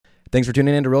Thanks for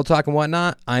tuning in to Real Talk and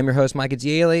Whatnot. I'm your host, Micah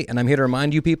Daly, and I'm here to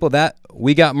remind you people that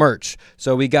we got merch.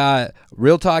 So we got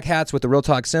Real Talk hats with the Real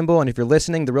Talk symbol, and if you're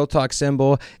listening, the Real Talk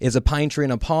symbol is a pine tree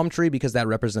and a palm tree because that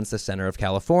represents the center of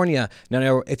California.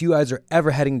 Now, if you guys are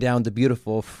ever heading down the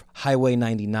beautiful Highway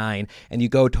 99 and you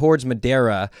go towards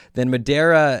Madera, then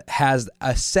Madera has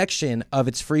a section of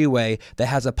its freeway that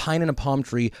has a pine and a palm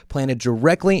tree planted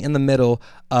directly in the middle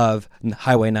of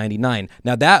Highway 99.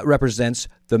 Now, that represents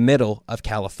the middle of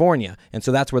California. And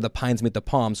so that's where the pines meet the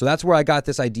palms. So that's where I got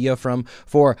this idea from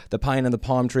for the pine and the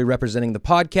palm tree representing the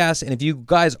podcast. And if you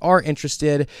guys are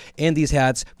interested in these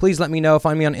hats, please let me know.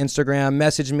 Find me on Instagram,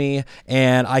 message me,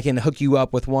 and I can hook you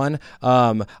up with one.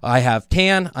 I have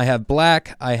tan, I have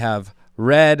black, I have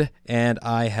red, and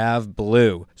I have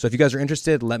blue. So if you guys are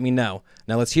interested, let me know.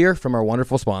 Now let's hear from our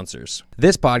wonderful sponsors.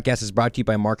 This podcast is brought to you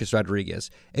by Marcus Rodriguez.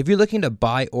 If you're looking to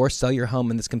buy or sell your home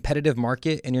in this competitive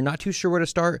market and you're not too sure where to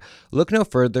start, look no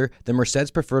further than Merced's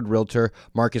preferred realtor,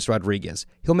 Marcus Rodriguez.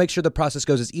 He'll make sure the process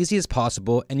goes as easy as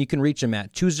possible, and you can reach him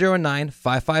at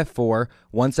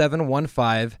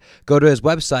 209-554-1715. Go to his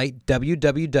website,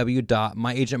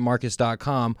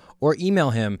 www.myagentmarcus.com, or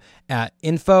email him at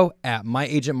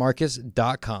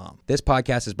info@myagentmarcus.com. This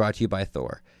podcast is brought to you by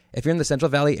Thor. If you're in the Central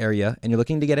Valley area and you're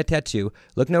looking to get a tattoo,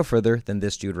 look no further than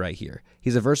this dude right here.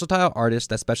 He's a versatile artist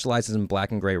that specializes in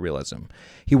black and gray realism.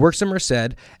 He works in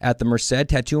Merced at the Merced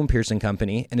Tattoo and Piercing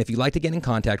Company, and if you'd like to get in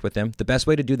contact with him, the best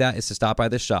way to do that is to stop by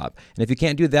the shop. And if you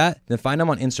can't do that, then find him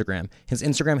on Instagram. His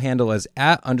Instagram handle is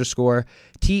 @_THOREEEEE.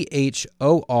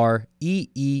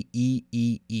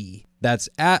 That's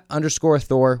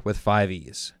 @_Thor with 5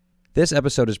 E's. This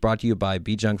episode is brought to you by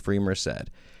Be Junk Free Merced.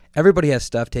 Everybody has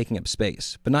stuff taking up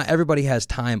space, but not everybody has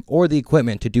time or the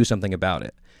equipment to do something about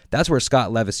it. That's where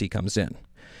Scott Levesey comes in.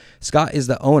 Scott is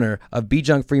the owner of Be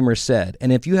Junk Free Merced,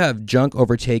 and if you have junk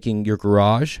overtaking your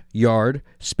garage, yard,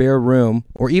 spare room,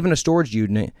 or even a storage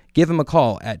unit, give him a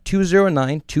call at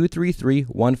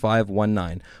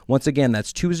 209-233-1519. Once again,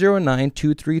 that's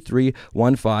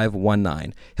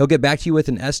 209-233-1519. He'll get back to you with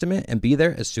an estimate and be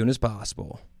there as soon as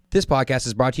possible. This podcast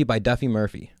is brought to you by Duffy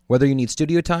Murphy. Whether you need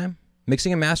studio time,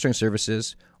 mixing and mastering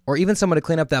services, or even someone to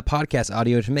clean up that podcast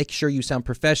audio to make sure you sound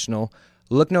professional,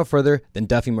 look no further than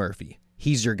Duffy Murphy.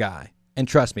 He's your guy. And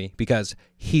trust me, because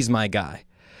he's my guy.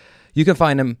 You can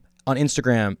find him on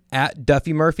Instagram at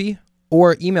Duffy Murphy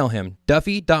or email him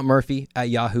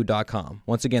duffy.murphy@yahoo.com.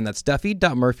 Once again, that's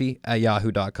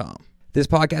duffy.murphy@yahoo.com. This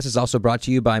podcast is also brought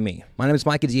to you by me. My name is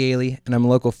Micah Daly, and I'm a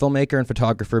local filmmaker and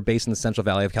photographer based in the Central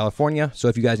Valley of California. So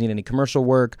if you guys need any commercial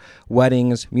work,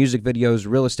 weddings, music videos,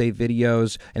 real estate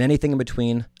videos, and anything in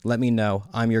between, let me know.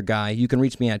 I'm your guy. You can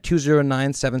reach me at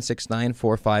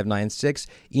 209-769-4596.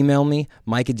 Email me,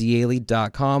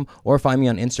 micahdaly.com, or find me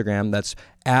on Instagram. That's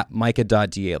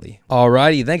 @micah.daly.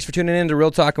 Alrighty, thanks for tuning in to Real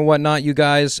Talk and Whatnot, you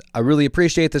guys. I really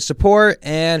appreciate the support,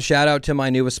 and shout out to my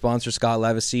newest sponsor, Scott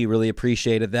Levesey. Really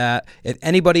appreciated that. If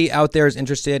anybody out there is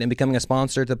interested in becoming a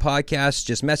sponsor to the podcast,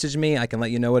 just message me. I can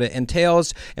let you know what it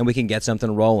entails, and we can get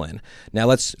something rolling. Now,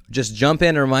 let's just jump in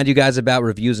and remind you guys about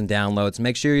reviews and downloads.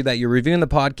 Make sure that you're reviewing the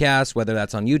podcast, whether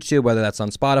that's on YouTube, whether that's on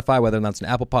Spotify, whether that's an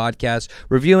Apple Podcast,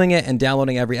 reviewing it and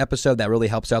downloading every episode. That really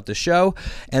helps out the show.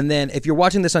 And then if you're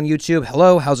watching this on YouTube,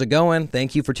 hello, how's it going?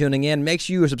 Thank you for tuning in. Make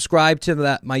sure you subscribe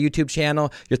to my YouTube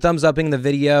channel. You're thumbs upping the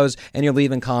videos and you're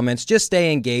leaving comments. Just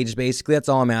stay engaged, basically. That's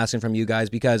all I'm asking from you guys,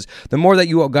 because the more that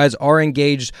you guys are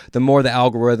engaged, the more the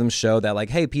algorithms show that, like,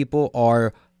 hey, people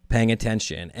are paying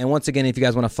attention. And once again, if you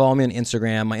guys want to follow me on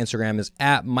Instagram, my Instagram is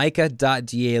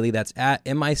 @micah.daly. That's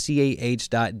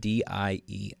 @MICAH.DIELE.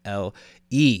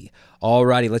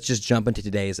 Alrighty, let's just jump into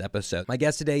today's episode. My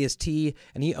guest today is T,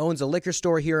 and he owns a liquor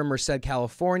store here in Merced,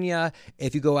 California.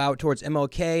 If you go out towards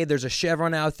MLK, there's a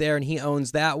Chevron out there, and he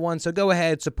owns that one. So go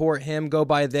ahead, support him, go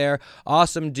by there.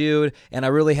 Awesome dude, and I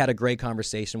really had a great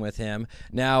conversation with him.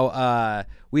 Now,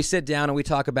 we sit down and we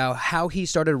talk about how he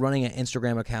started running an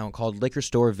Instagram account called Liquor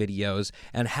Store Videos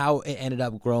and how it ended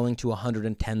up growing to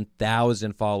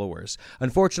 110,000 followers.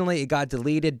 Unfortunately, it got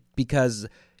deleted because,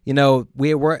 you know,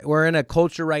 we're in a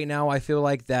culture right now, I feel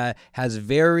like, that has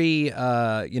very,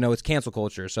 it's cancel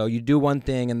culture. So you do one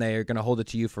thing and they're going to hold it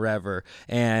to you forever.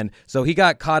 And so he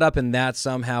got caught up in that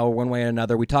somehow, one way or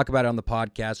another. We talk about it on the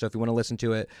podcast. So if you want to listen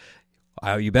to it,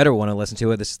 you better want to listen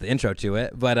to it. This is the intro to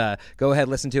it. But go ahead,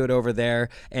 listen to it over there.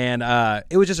 And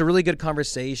it was just a really good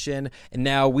conversation. And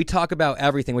now we talk about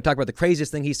everything. We talk about the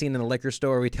craziest thing he's seen in the liquor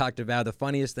store. We talked about the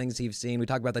funniest things he's seen. We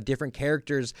talked about the different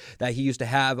characters that he used to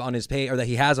have on his page, or that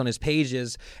he has on his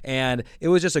pages. And it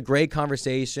was just a great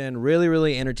conversation. Really,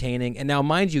 really entertaining. And now,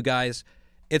 mind you guys,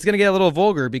 it's going to get a little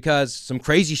vulgar because some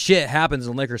crazy shit happens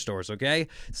in liquor stores, okay?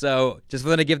 So just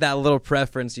want to give that little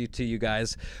preference to you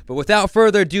guys. But without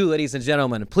further ado, ladies and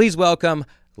gentlemen, please welcome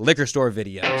Liquor Store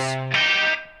Videos.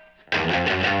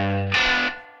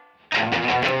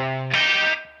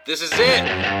 This is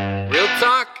it. Real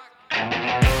talk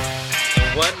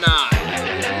and whatnot.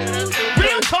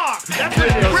 Real talk. That's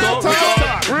it. Real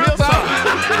talk. Real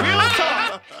talk. Real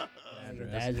talk.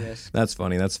 That's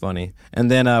funny.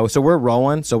 And then, so we're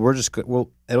rolling. So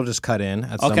it'll just cut in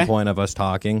at some point of us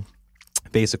talking.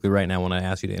 Basically, right now, when I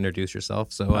ask you to introduce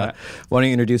yourself. So, why don't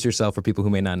you introduce yourself for people who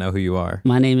may not know who you are?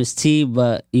 My name is T,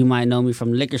 but you might know me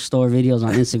from Liquor Store Videos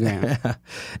on Instagram.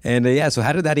 And so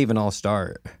how did that even all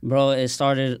start? Bro, it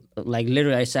started like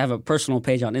literally. I used to have a personal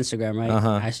page on Instagram, right?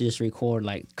 I used to just record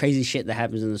like crazy shit that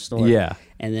happens in the store. Yeah.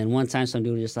 And then one time, some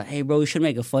dude was just like, "Hey, bro, we should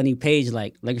make a funny page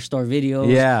like Liquor Store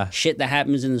Videos. Yeah. Shit that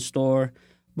happens in the store."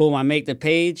 Boom, I make the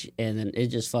page, and then it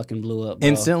just fucking blew up, bro.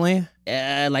 Instantly?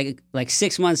 Like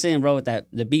 6 months in, bro, with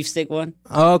the beef stick one.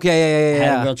 Oh, okay, yeah. I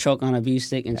had a real choke on a beef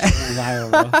stick and shit went viral,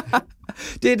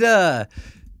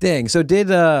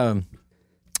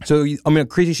 bro.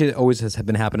 Crazy shit always has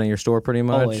been happening in your store pretty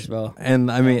much? Always, bro. And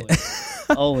I mean...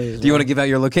 Always. Do you want to give out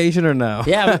your location or no?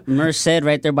 Yeah, Merced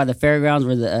right there by the fairgrounds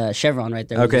where the Chevron right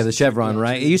there. Okay, the Chevron,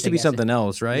 right? It used to be something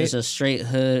else, right? It's a straight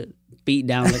hood, beat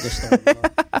down liquor store. Bro.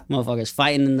 Motherfuckers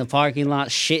fighting in the parking lot,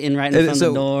 shitting right in front of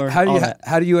the door. How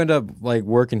do you end up like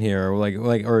working here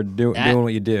or doing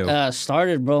what you do?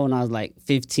 Started, bro, when I was like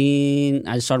 15.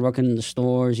 I just started working in the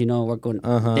stores, working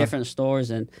different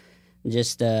stores and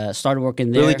just started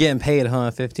working there. Really getting paid,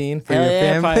 huh? 15 for Hell your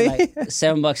yeah, family? probably like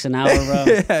 $7 an hour, bro.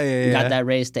 yeah. Got that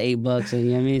raised to $8, and you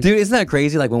know what I mean? Dude, isn't that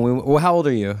crazy? Like how old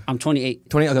are you? I'm 28.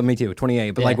 20. Okay, me too.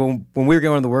 28. But like when we were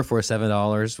going to the workforce,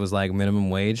 $7 was like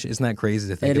minimum wage. Isn't that crazy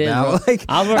to think about? Bro.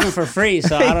 I was working for free,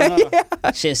 so I don't know.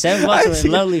 Shit, $7 was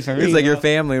lovely for me. It's like bro. your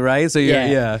family, right? So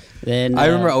yeah. Then I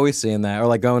remember always seeing that, or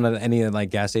like going to any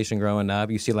like gas station growing up.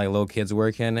 You see like little kids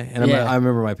working, and I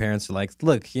remember my parents were like,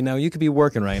 "Look, you could be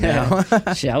working right now."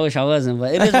 Shit, I wish I wasn't,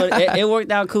 but it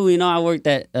worked out cool. I worked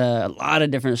at a lot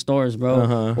of different stores,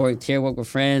 bro. Worked here, worked with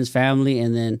friends, family,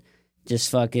 and then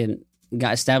just fucking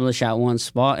got established at one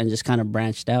spot and just kind of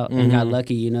branched out and got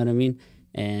lucky. You know what I mean?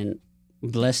 And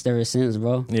blessed ever since,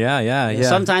 bro. Yeah.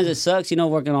 Sometimes it sucks,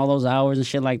 working all those hours and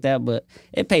shit like that, but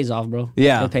it pays off, bro.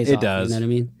 Yeah, it pays it off, does. You know what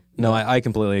I mean? No, I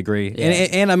completely agree. Yeah.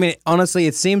 And I mean, honestly,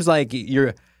 it seems like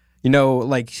you're,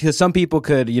 like 'cause some people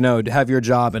could, have your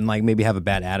job and like maybe have a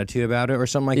bad attitude about it or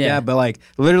something like that. But like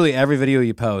literally every video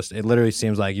you post, it literally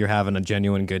seems like you're having a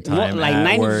genuine good time. Like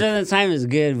 90% of the time is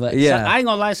good, but I ain't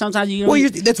gonna lie. Sometimes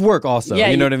that's work also.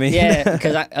 You know what I mean? Yeah,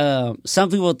 because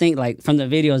some people think like from the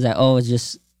videos that it's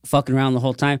just fucking around the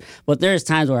whole time, but there's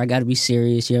times where I got to be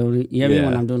serious. You know what I mean?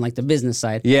 When I'm doing like the business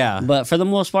side. Yeah. But for the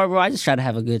most part, bro, I just try to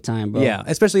have a good time, bro. Yeah,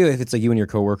 especially if it's like you and your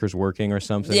coworkers working or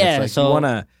something. Yeah, it's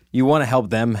like you wanna help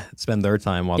them spend their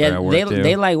time while they're at work too.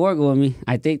 They like working with me.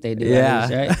 I think they do. Yeah.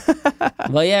 Least, right?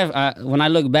 But when I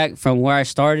look back from where I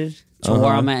started to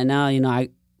where I'm at now, I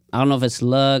don't know if it's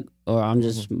luck or I'm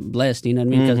just blessed. You know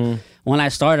what I mean? Because when I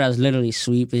started, I was literally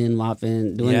sweeping,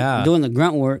 mopping, doing the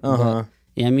grunt work. But,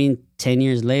 I mean, 10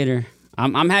 years later,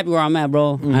 I'm happy where I'm at,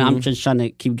 bro. I'm just trying to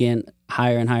keep getting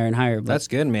higher and higher and higher. But that's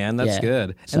good, man. That's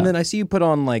good. And then I see you put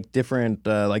on like different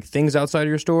like things outside of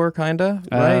your store, kind of,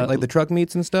 right? Like the truck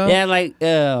meets and stuff. Yeah, like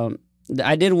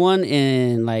I did one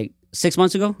in like 6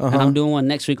 months ago, and I'm doing one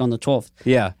next week on the 12th.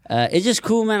 Yeah, it's just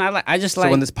cool, man. So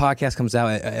when this podcast comes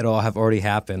out, it'll have already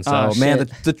happened. So man,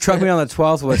 the truck meet on the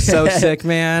 12th was so sick,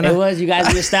 man. It was. You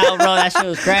guys missed out, bro. That shit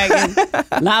was cracking.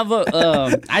 But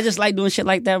I just like doing shit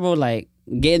like that, bro. Like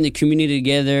getting the community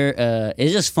together.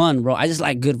 It's just fun, bro. I just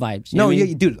like good vibes. You know what I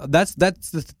mean? Dude, that's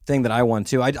the thing that I want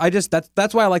too. I just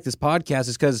that's why I like this podcast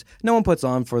is because no one puts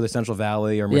on for the Central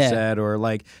Valley or Merced or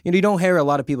like you don't hear a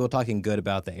lot of people talking good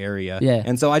about the area. Yeah.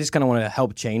 And so I just kind of want to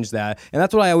help change that. And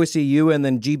that's what I always see you and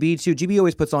then GB too. GB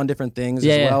always puts on different things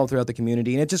as well throughout the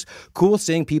community, and it's just cool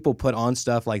seeing people put on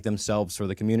stuff like themselves for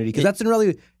the community because that's in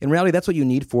reality that's what you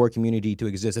need for a community to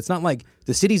exist. It's not like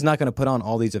the city's not going to put on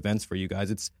all these events for you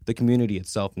guys. It's the community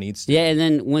itself needs to. Yeah, and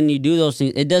then when you do those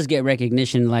things, it does get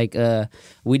recognition. Like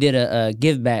we did a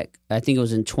give back. I think it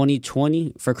was in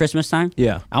 2020 for Christmas time.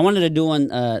 Yeah, I wanted to do one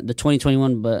the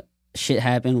 2021, but shit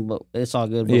happened. But it's all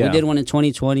good. But we did one in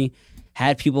 2020.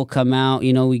 had people come out.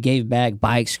 You know, we gave back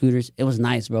bike scooters. It was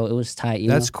nice, bro. It was tight.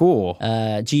 That's cool.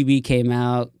 GB came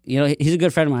out. You know, he's a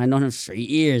good friend of mine. I've known him for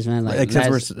years, man. Like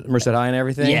since Merced High and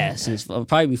everything? Yeah, since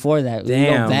probably before that. Damn,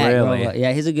 we go back, really? Bro.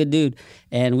 Yeah, he's a good dude.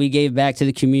 And we gave back to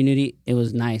the community. It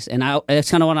was nice. And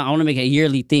that's kind of what I want to make a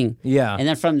yearly thing. Yeah. And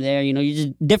then from there, you know, you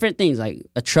just different things. Like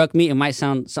a truck meet, it might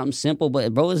sound something simple,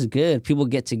 but bro, it's good. People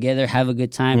get together, have a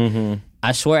good time. Mm-hmm.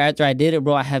 I swear, after I did it,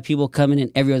 bro, I had people coming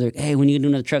in every other. Hey, when you do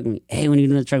another truck meet? Hey, when you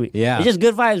do another truck meet? Yeah. It's just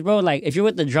good vibes, bro. Like if you're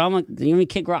with the drama, you mean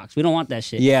kick rocks. We don't want that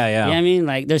shit. Yeah, yeah. You know what I mean?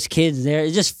 Like there's kids there.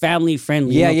 It's just family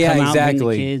friendly. Yeah, you know, yeah, come out, bring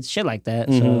exactly. the kids, shit like that.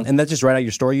 Mhm. So And that's just right out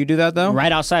your store. You do that though?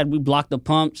 right outside, we block the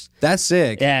pumps. That's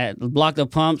sick. Yeah, block the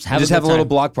pumps. You just a have good a little time.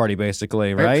 block party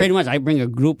basically, right? Pretty much, I bring a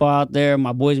group out there.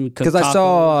 My boys, we cook. Because I tacos.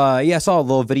 saw, I saw a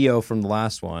little video from the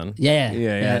last one. Yeah.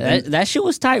 Yeah. That shit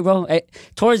was tight, bro.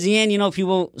 Towards the end, you know,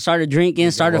 people started drinking,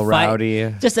 started little fighting.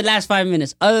 rowdy. Just the last 5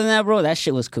 minutes. Other than that, bro, that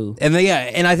shit was cool. And then,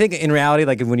 and I think in reality,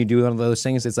 like when you do one of those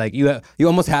things, it's like you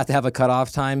almost have to have a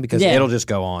cutoff time because Yeah. it'll just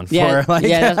go on for Yeah, like.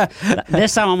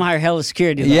 this time I'm hire hella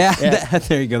security. Though. Yeah,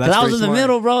 there you go. That's Cause I was in pretty the smart.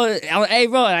 middle, bro. Hey,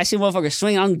 bro, I see motherfuckers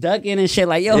swinging. I'm ducking and shit.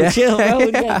 Like, yo, Yeah. chill, bro. What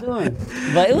you guys doing?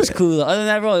 But it was cool. Though. Other than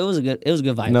that, bro, it was a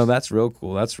good vibes. No, that's real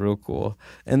cool. That's real cool.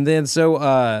 And then,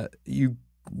 so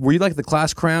were you like the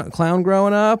class clown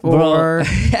growing up, or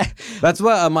that's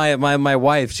what my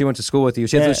wife, she went to school with you.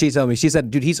 That's what she told me. She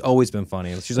said, "Dude, he's always been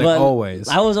funny." She's like, But always.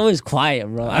 I was always quiet,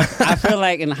 bro. I feel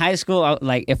like in high school,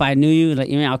 like if I knew you,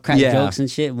 like I'll crack Yeah. jokes and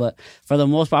shit. But for the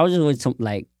most part, I was just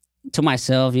always to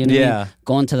myself, you know. What I mean?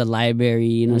 Going to the library,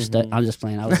 you know. I'm just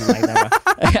playing. I wasn't like that,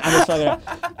 bro. I'm just fucking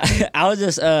around. I was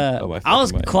just I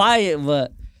was quiet,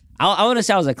 but I wouldn't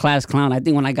say I was a class clown. I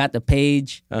think when I got the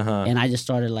page and I just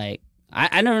started like.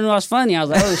 I never knew I was funny. I was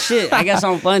like, oh shit, I guess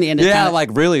I'm funny. And like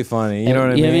really funny. You know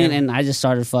what I mean? And I just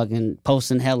started fucking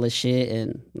posting hella shit,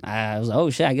 and I was like, oh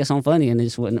shit, I guess I'm funny, and it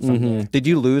just went from there. Did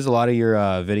you lose a lot of your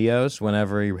videos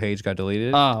whenever your page got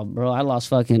deleted? Oh, bro, I lost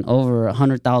fucking over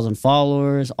 100,000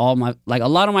 followers. A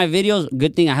lot of my videos.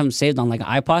 Good thing I haven't saved on like an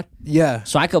iPod, yeah.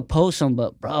 so I could post them.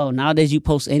 But bro, nowadays you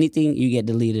post anything, you get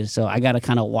deleted. So I gotta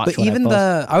kind of watch. But what even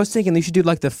I I was thinking you should do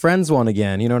like the Friends one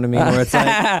again. You know what I mean? Where it's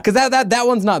like, because that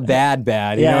one's not bad. You Yeah,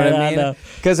 know what yeah, I I mean? know.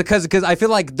 Because I feel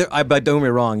like, but don't get me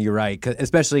wrong, you're right. 'Cause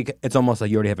especially, it's almost like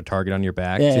you already have a target on your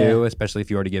back too. Especially if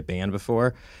you already get banned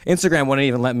before. Instagram wouldn't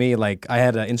even let me. Like I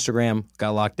had an Instagram,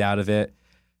 got locked out of it.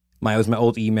 It was my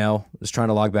old email. Was trying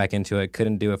to log back into it.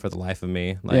 Couldn't do it for the life of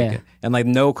me. And like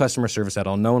no customer service at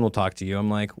all. No one will talk to you. I'm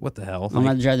like, what the hell? I'm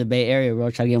gonna drive the Bay Area, bro.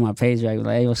 Try to get my page back.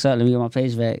 Like, hey, what's up? Let me get my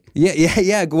page back.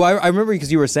 Yeah. Well, I remember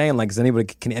because you were saying like,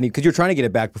 because you're trying to get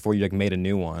it back before you like made a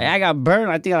new one. Hey, I got burned.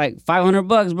 I think like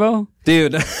 $500, bro.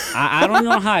 Dude, I don't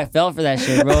know how I felt for that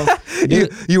shit, bro.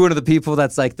 you one of the people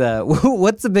that's like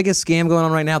what's the biggest scam going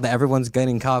on right now that everyone's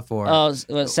getting caught for? Oh,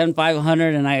 send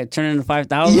 500 and I turn it into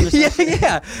 5,000.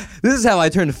 yeah. This is how I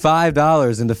turned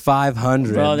 $5 into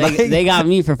 500. Bro, they got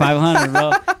me for 500,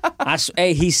 bro.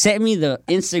 Hey, he sent me the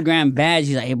Instagram badge.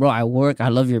 He's like, hey, bro, I work. I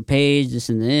love your page. This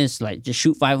and this. Like, just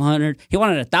shoot 500. He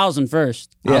wanted 1,000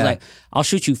 first. I was like, I'll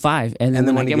shoot you 5, and then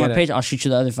when I get my page, I'll shoot you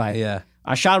the other 5. Yeah.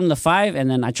 I shot him the 5,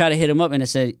 and then I tried to hit him up, and it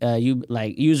said,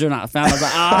 user not found. I was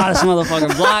like, this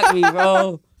motherfucker blocked me,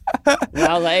 bro. And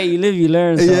I was like, hey, you live, you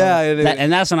learn. So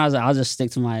and that's when I was like, I'll just stick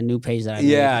to my new page that I made.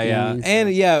 Yeah. You know what I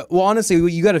mean? And well, honestly,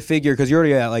 you got to figure, because you're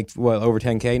already at like, what, over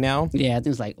 10K now? Yeah, I think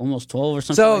it's like almost 12 or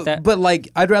something like that. But like,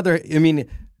 I'd rather,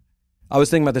 I was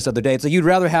thinking about this the other day. It's like you'd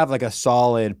rather have like a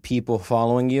solid people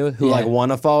following you who like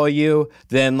want to follow you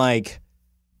than like,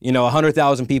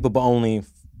 100,000 people, but only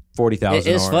 40,000.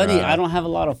 It's funny. I don't have a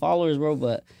lot of followers, bro,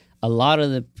 but a lot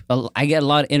of I get a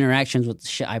lot of interactions with the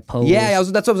shit I post. Yeah, that's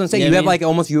what I was gonna say. You have like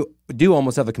you do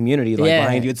almost have a community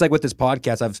behind you. It's like with this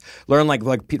podcast, I've learned like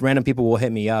random people will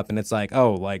hit me up, and it's like,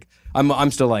 oh, like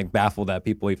I'm still like baffled that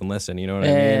people even listen. You know what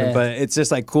I mean? But it's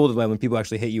just like cool when people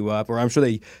actually hit you up, or I'm sure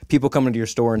people come into your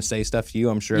store and say stuff to you.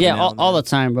 I'm sure. Yeah, all the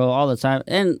time, bro, all the time.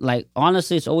 And like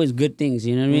honestly, it's always good things.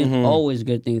 You know what I mean? Mm-hmm. Always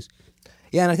good things.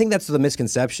 Yeah, and I think that's the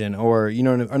misconception, or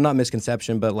not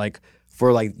misconception, but like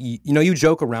for like you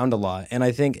joke around a lot, and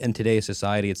I think in today's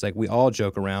society, it's like we all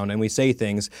joke around and we say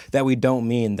things that we don't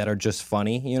mean that are just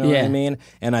funny. You know what I mean?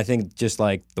 And I think just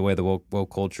like the way the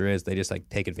woke culture is, they just like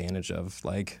take advantage of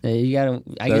like you gotta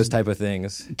those type of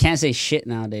things. You can't say shit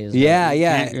nowadays. Yeah, you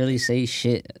can't really say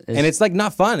shit, and it's like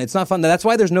not fun. It's not fun. That's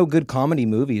why there's no good comedy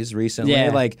movies recently.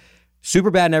 Yeah. Like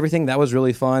Superbad and everything, that was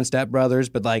really fun. Step Brothers,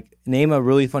 but like name a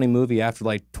really funny movie after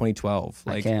like 2012.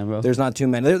 Like, I can, bro. There's not too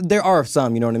many. There are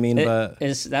some, you know what I mean? But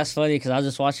that's funny because I was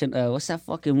just watching what's that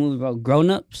fucking movie, bro? Grown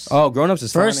Ups. Oh, Grown Ups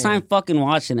is first funny. time fucking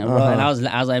watching it, bro. And I was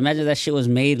like, imagine that shit was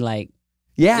made like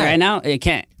Yeah. Right now, it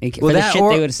can't. Well, for the that shit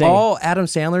or they would say. all Adam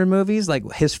Sandler movies, like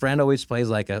his friend always plays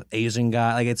like a Asian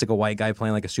guy, like it's like a white guy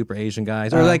playing like a super Asian guy,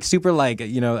 or like super like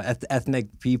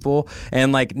ethnic people.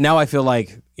 And like now I feel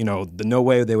like no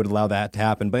way they would allow that to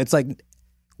happen. But it's like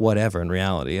whatever in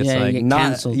reality. It's Yeah, you like get not.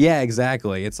 canceled. Yeah,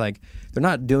 exactly. It's like they're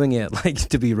not doing it like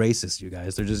to be racist, you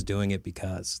guys. They're just doing it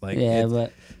because like Yeah,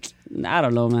 but I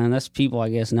don't know, man. That's people, I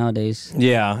guess, nowadays.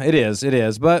 yeah, it is. It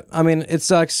is. But I mean, it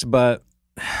sucks. But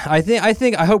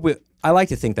I hope I like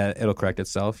to think that it'll correct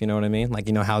itself. You know what I mean? Like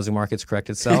housing markets correct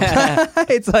itself.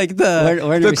 It's like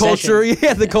We're in a the culture. recession.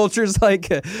 Yeah, the culture's like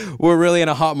we're really in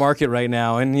a hot market right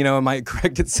now, and it might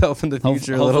correct itself in the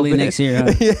future a little Hopefully bit. next year.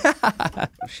 Huh? Yeah.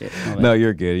 Oh, shit. My bad. No,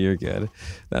 you're good. You're good.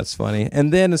 That's funny.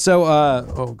 And then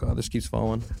oh god, this keeps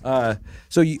falling.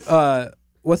 So you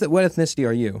what ethnicity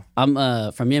are you? I'm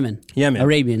from Yemen. Yemen.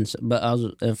 Arabians, but I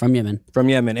was from Yemen. From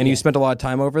Yemen, and you spent a lot of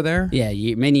time over there. Yeah,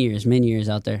 many years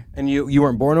out there. And you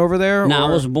weren't born over there? No,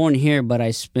 or? I was born here, but I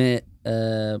spent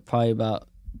probably about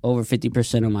over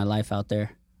 50% of my life out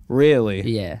there. Really?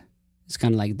 Yeah, it's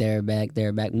kind of like there, back.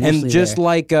 Mostly And just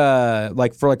there.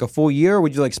 like for like a full year, or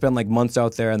would you like spend like months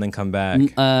out there and then come back?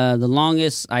 The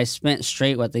longest I spent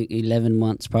straight, I think 11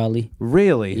 months probably.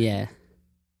 Really? Yeah.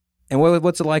 And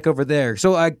what's it like over there?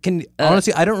 So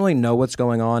honestly, I don't really know what's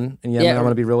going on in Yemen. Yeah. I'm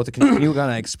going to be real with it. Can you kind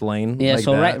of explain? Yeah, like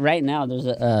so that? right now there's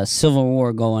a civil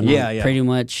war going on. Yeah. Pretty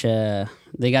much,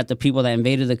 they got the people that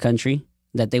invaded the country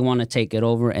that they want to take it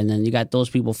over, and then you got those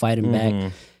people fighting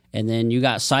back, and then you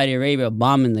got Saudi Arabia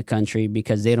bombing the country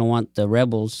because they don't want the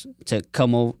rebels to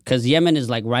come over. Because Yemen is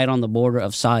like right on the border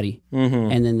of Saudi,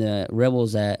 and then the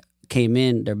rebels that came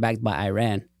in, they're backed by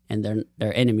Iran, and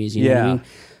they're enemies. You know what I mean?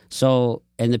 So,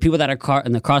 and the people that are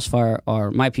in the crossfire are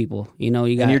my people. You got.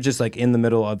 And you're just like in the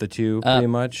middle of the two, pretty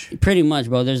much. Pretty much,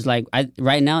 bro. There's like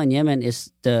right now in Yemen, it's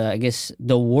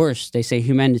the worst. They say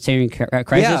humanitarian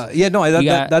crisis. Yeah. No,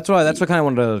 that's what I kind of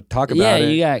wanted to talk about. Yeah,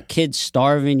 it. you got kids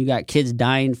starving. You got kids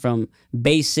dying from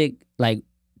basic like.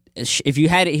 If you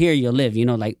had it here, you'll live.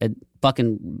 Like a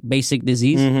fucking basic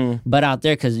disease. But out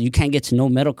there, because you can't get to no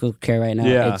medical care right now.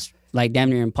 Yeah. It's like damn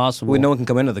near impossible. Well, no one can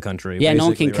come into the country. Yeah, no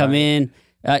one can basically, come right? in.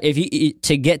 If you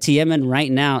to get to Yemen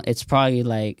right now, it's probably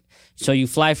like so you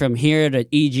fly from here to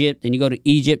Egypt, and you go to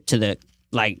Egypt to the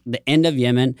end of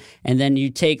Yemen, and then you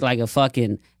take like a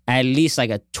fucking at least like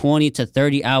a 20 to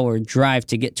 30 hour drive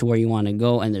to get to where you want to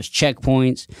go, and there's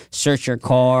checkpoints, search your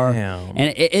car, Damn.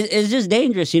 and it's just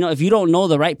dangerous. If you don't know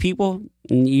the right people,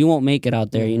 you won't make it out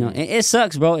there. It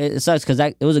sucks, bro. It sucks because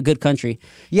it was a good country.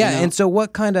 Yeah, and so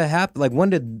what kind of happened? Like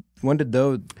when did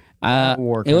those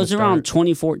war? It was around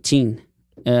 2014.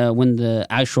 When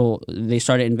they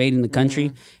started invading the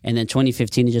country, and then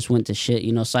 2015 it just went to shit.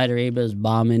 Saudi Arabia is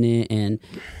bombing it, and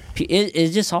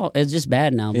it's just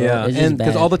bad now, bro. Yeah, it's just and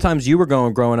because bad. all the times you were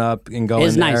growing up and going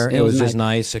It's nice. there, It it was was just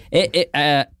nice.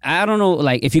 I don't know,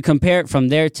 like if you compare it from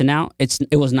there to now,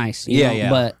 it was nice. you know? Yeah.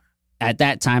 But at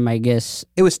that time, I guess,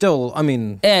 It was still, I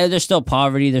mean, there's still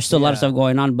poverty. There's still a lot of Yeah. stuff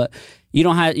going on, but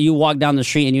you walk down the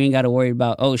street and you ain't got to worry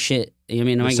about shit. Am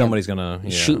I gonna somebody's gonna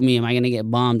shoot me? Am I gonna get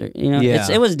bombed? Or,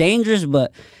 Yeah. it was dangerous,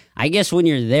 but I guess when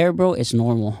you're there, bro, it's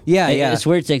normal. Yeah, yeah. It's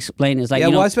weird to explain. It's like Yeah,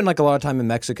 well, I spent like a lot of time in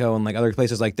Mexico and like other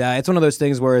places like that. It's one of those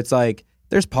things where it's like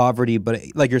there's poverty, but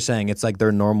like you're saying, it's like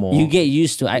they're normal. you get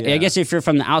used to it. Yeah. I guess if you're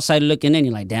from the outside looking in,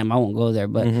 you're like, damn, I won't go there.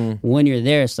 But when you're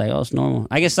there, it's like, it's normal.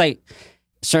 I guess like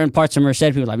certain parts of Merced,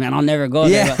 people are like, man, I'll never go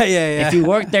there. Yeah, But yeah. If you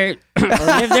work there or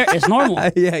live there, it's normal.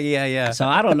 yeah. So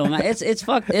I don't know, man. It's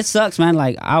fucked. It sucks, man.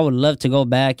 Like I would love to go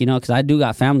back, because I do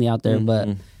got family out there, but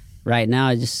right now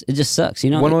it just sucks,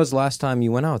 When was the last time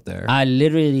you went out there? I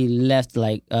literally left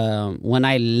when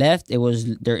I left, it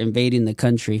was they're invading the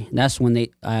country. That's when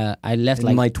I left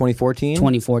In like 2014?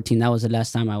 2014. That was the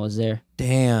last time I was there.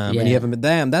 Damn. Yeah. And you haven't been,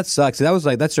 damn, that sucks.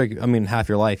 That's half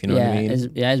your life, you know what I mean? It's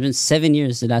been 7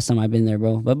 years the last time I've been there,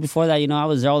 bro. But before that, I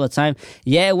was there all the time.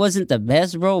 Yeah, it wasn't the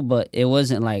best, bro, but it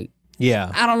wasn't like,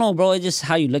 Yeah. I don't know, bro. It's just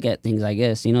how you look at things, I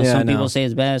guess. Yeah, some I know. people say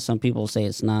it's bad, some people say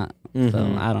it's not.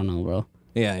 So I don't know, bro.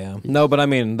 Yeah. No, but I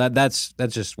mean that's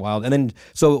just wild. And then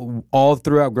so all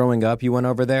throughout growing up, you went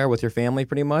over there with your family,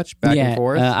 pretty much back and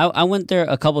forth. I went there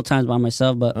a couple times by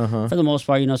myself, but for the most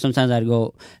part, sometimes I'd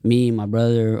go me and my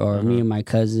brother, or me and my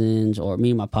cousins, or me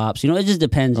and my pops. It just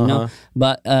depends,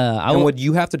 But and would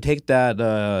you have to take that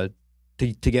to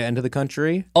get into the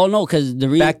country? Oh no, because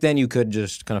Back then you could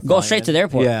just kind of go straight to the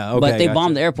airport. Yeah, okay, but they gotcha.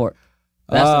 bombed the airport.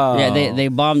 They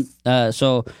bombed.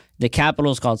 So the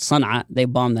capital is called Sana'a. They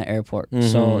bombed the airport,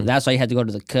 so that's why you had to go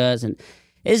to the cuts, and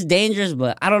it's dangerous.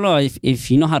 But I don't know if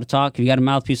you know how to talk, if you got a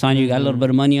mouthpiece on you, you got a little bit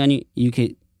of money on you, you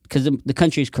could because the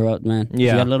country's corrupt, man. If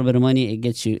Yeah. you got a little bit of money, it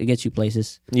gets you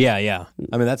places. Yeah, yeah.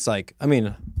 I mean, that's like, I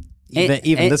mean,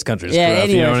 even this country's yeah. corrupt.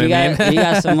 Anyway, You know what I mean? if you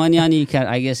got some money on you, you can,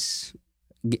 I guess,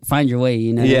 find your way.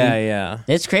 You know? What I Yeah, mean? yeah,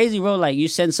 It's crazy, bro. Like you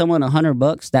send someone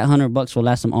 $100, that $100 will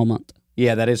last him all month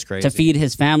yeah. That is crazy. to feed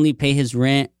his family, pay his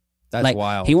rent. That's like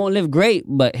wild. he won't live great,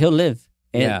 but he'll live.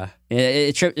 And Yeah.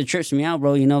 it trips me out,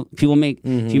 bro. You know, people make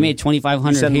if you made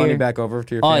 $2,500 Send here. money back over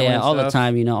to your Oh family. yeah, and all the stuff?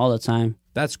 time. You know, all the time.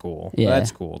 That's cool. Yeah.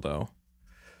 That's cool though.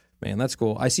 Man, that's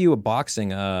cool. I see you with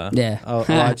boxing. Yeah. a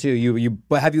lot too.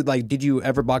 But have you like? Did you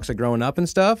ever box like growing up and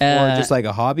stuff, or just like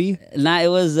a hobby? Nah, it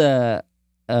was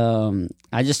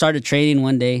I just started training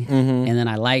one day, Mm-hmm. and then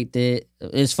I liked it.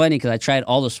 It's funny because I tried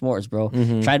all the sports, bro.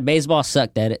 Mm-hmm. Tried baseball,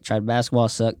 sucked at it. Tried basketball,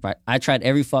 sucked. But I tried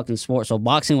every fucking sport. So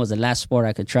boxing was the last sport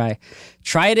I could try.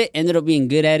 Tried it, ended up being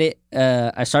good at it.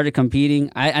 I started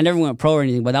competing. I never went pro or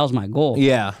anything, but that was my goal.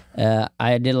 Yeah.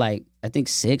 I did like I think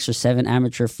 6 or 7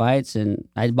 amateur fights, and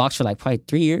I boxed for like probably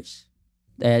 3 years.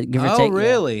 Give or Oh, take.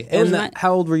 really? It was And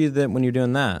how old were you then when you were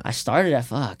doing that? I started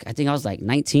at I think I was like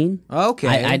 19. Okay.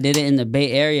 I did it in the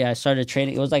Bay Area. I started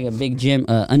training. It was like a big gym,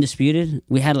 Undisputed.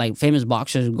 We had like famous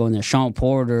boxers going there. Sean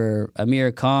Porter,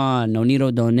 Amir Khan,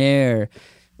 Nonito Donaire.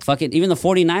 Fucking even the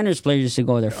 49ers players used to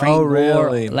go there. Frank Oh, Gore.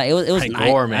 really? Like it was Frank nice.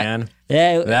 Gore, man.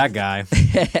 Yeah, That guy.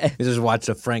 You just watched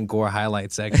the Frank Gore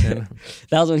highlight section.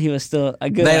 that was when he was still a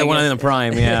good. They I had one guess. in the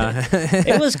prime, yeah.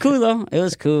 It was cool though. It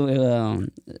was cool.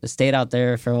 Stayed out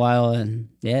there for a while, and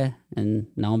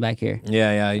now I'm back here.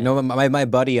 Yeah, yeah. You know, my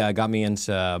buddy got me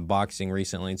into boxing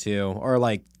recently too, or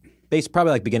like,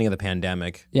 probably like beginning of the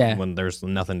pandemic. Yeah. When there's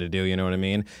nothing to do, you know what I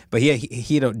mean. But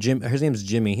he Jim. His name's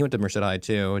Jimmy. He went to Merced High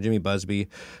too, Jimmy Busby.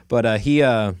 But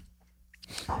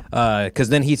because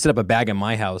then he set up a bag in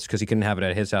my house because he couldn't have it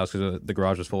at his house because the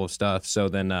garage was full of stuff. So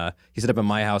then he set up in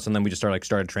my house, and then we just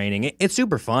started training. It's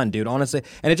super fun, dude. Honestly,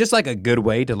 and it's just like a good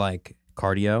way to like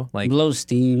cardio, like Blow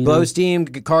steam. you blow know? steam,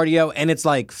 cardio, and it's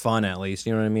like fun at least.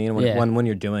 You know what I mean? Yeah. When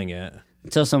you're doing it.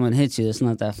 Until someone hits you, it's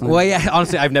not that fun. Well, yeah.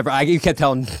 Honestly, you kept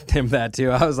telling him that too.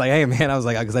 I was like, hey man,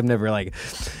 because I've never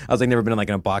never been in like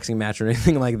in a boxing match or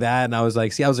anything like that. And I was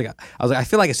like, I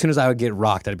feel like as soon as I would get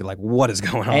rocked, I'd be like, what is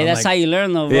going on? Hey, that's like, how you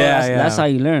learn, though, bro. Yeah, That's yeah. how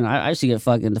you learn. I used to get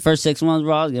fucking the first 6 months,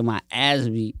 bro. I was getting my ass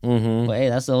beat. Mm-hmm. But hey,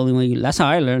 that's the only way. That's how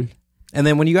I learned. And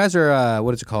then when you guys are,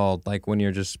 what is it called? Like when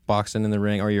you're just boxing in the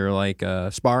ring or you're like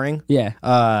sparring.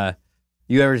 Yeah.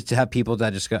 You ever have people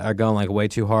that just are going like way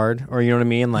too hard, or you know what I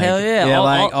mean? Like, Hell yeah.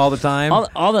 all the time.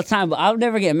 All the time, but I'll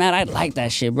never get mad. I like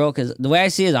that shit, bro. Because the way I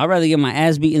see it is, I'd rather get my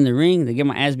ass beat in the ring than get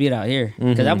my ass beat out here.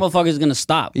 Because that motherfucker's gonna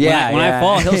stop. Yeah, when I yeah.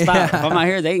 fall, he'll stop. If I'm out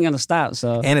here, they ain't gonna stop.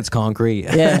 So And it's concrete.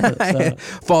 Yeah, so-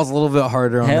 Falls a little bit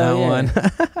harder on Hell that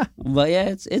yeah. one. but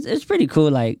yeah, it's pretty cool.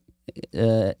 Like,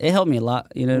 it helped me a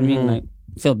lot. You know what I mean? Like,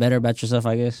 feel better about yourself,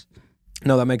 I guess.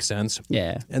 No, that makes sense.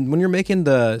 Yeah. And when you're making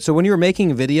when you were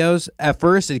making videos, at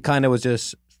first it kind of was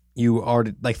just you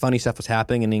already like funny stuff was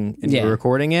happening and you Yeah. were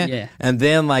recording it. Yeah. And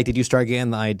then like, did you start getting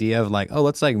the idea of like, oh,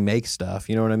 let's like make stuff?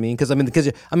 You know what I mean? Because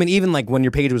even like when your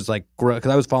page was like, because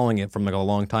I was following it from like a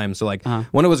long time, so like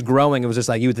when it was growing, it was just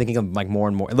like you were thinking of like more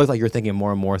and more. It looked like you were thinking of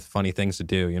more and more funny things to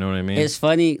do. You know what I mean? It's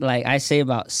funny. Like, I say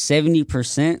about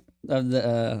 70% of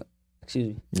the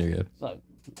excuse me. You're good. Fuck.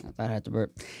 I thought I had to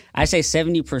burp. I say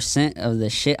 70% of the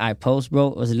shit I post, bro,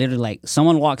 was literally like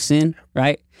someone walks in,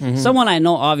 right? Someone I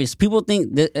know, obvious. People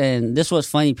think, and this was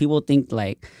funny, people think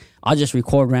like, I'll just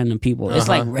record random people. It's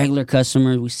like regular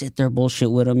customers. We sit there, bullshit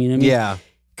with them, you know what I mean? Yeah.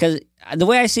 Because the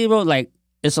way I see it, bro, like,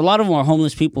 it's a lot of them are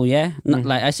homeless people, yeah? Not,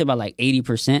 like, I say about like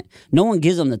 80%. No one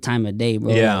gives them the time of day,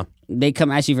 bro. Yeah. Like, they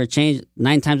come ask you for change.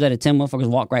 9 times out of 10, motherfuckers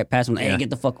walk right past them. Like, hey, get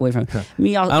the fuck away from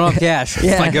me. I don't have cash.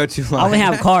 Yeah. I go too long. I only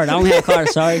have card.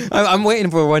 Sorry. I'm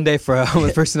waiting for one day for a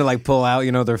homeless person to like pull out,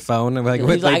 their phone and like,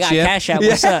 He's like, I got shit. cash out.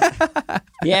 What's up?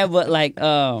 Yeah, but like,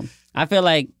 I feel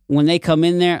like when they come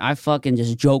in there, I fucking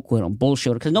just joke with them,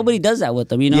 bullshit, because nobody does that with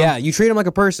them, you know? Yeah, you treat them like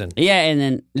a person. Yeah, and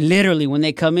then literally when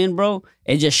they come in, bro,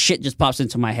 shit just pops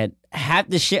into my head. Half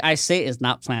the shit I say is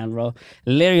not planned, bro.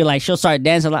 Literally, like, she'll start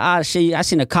dancing like, shit, I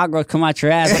seen a cockroach come out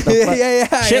your ass. What the fuck?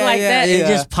 yeah, shit yeah, like yeah, that, yeah. it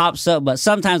just pops up. But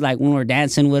sometimes, like, when we're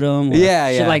dancing with them,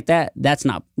 shit like that, that's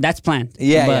planned.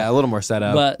 Yeah, a little more set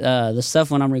up. But the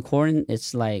stuff when I'm recording,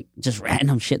 it's like just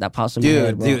random shit that pops in my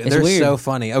head, bro. Dude, It's they're weird. so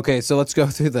funny. Okay, so let's go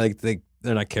through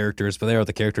they're not characters, but they are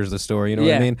the characters of the story. You know what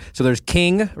I Yeah. mean? So there's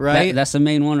King, right? That's the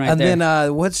main one right and there.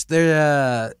 then what's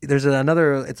there? There's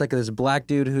another. It's like this black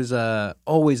dude who's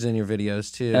always in your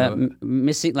videos too.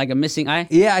 Missing eye.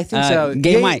 Yeah, I think so.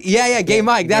 Gay Mike. Yeah, Gay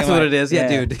Mike. That's Gay what Mike. it is. Yeah,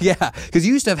 Yeah. dude. Yeah, because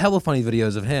you used to have hella funny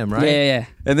videos of him, right? Yeah.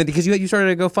 And then because you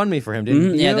started a GoFundMe for him, didn't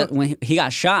you? Yeah, when he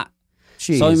got shot.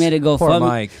 So we Jeez. made it go Poor fund.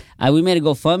 Mike. We made it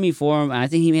go fund me for him. And I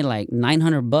think he made like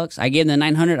 $900. I gave him the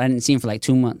 900. I didn't see him for like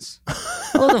 2 months.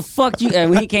 What the fuck you? And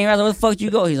when he came out, where the fuck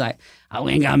you go? He's like, I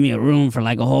went and got me a room for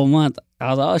like a whole month. I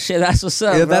was like, oh shit, that's what's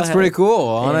up. Yeah, bro. that's pretty cool,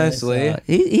 honestly. Yeah, so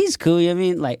he's cool. I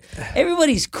mean, like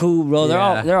everybody's cool, bro.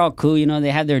 They're all cool. You know,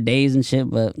 they have their days and shit,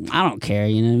 but I don't care.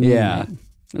 You know what I mean? Yeah.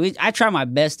 Like, I try my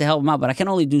best to help them out, but I can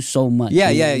only do so much. Yeah,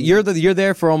 you know yeah. what I mean? You're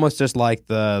there for almost just like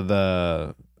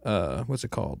the what's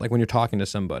it called? Like when you're talking to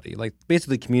somebody, like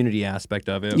basically community aspect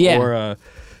of it, Yeah. or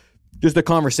just a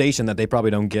conversation that they probably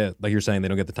don't get. Like you're saying, they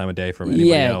don't get the time of day from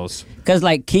anybody else. Because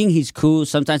like King, he's cool.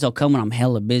 Sometimes he'll come when I'm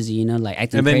hella busy. You know, like I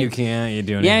think. And then you can't. You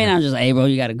do anything. Yeah, I mean, I'm just like, hey, bro,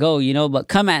 you gotta go, you know. But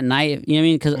come at night, you know what I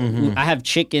mean? Because I have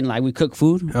chicken, like we cook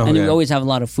food, and Okay. we always have a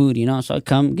lot of food, you know. So I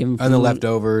come, give him food. And the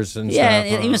leftovers and Yeah,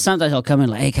 stuff. and even sometimes he'll come in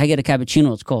like, hey, can I get a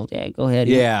cappuccino? It's cold. Yeah, go ahead.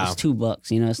 Yeah. It's $2,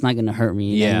 you know. It's not gonna hurt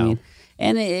me. You know what Yeah. I mean?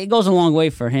 And it goes a long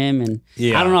way for him. And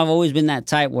Yeah. I don't know. I've always been that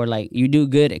type where like you do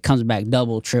good, it comes back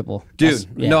double, triple. Dude,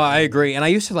 Yeah. no, I agree. And I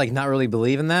used to like not really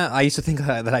believe in that. I used to think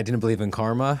that I didn't believe in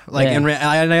karma. Like, Yeah.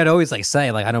 and I'd always like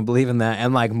say like I don't believe in that.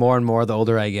 And like more and more, the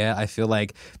older I get, I feel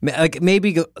like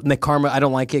maybe the karma. I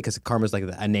don't like it because karma is like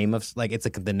a name of like it's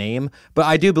like the name. But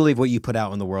I do believe what you put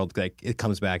out in the world, like it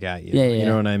comes back at you. Yeah, You yeah.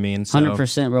 know what I mean? So,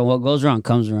 100%, bro. What goes around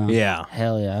comes around. Yeah.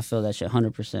 Hell yeah, I feel that shit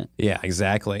 100%. Yeah,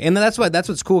 exactly. And that's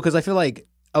what's cool because I feel like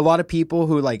a lot of people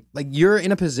who like you're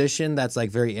in a position that's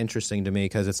like very interesting to me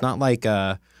because it's not like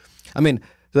I mean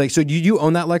like so you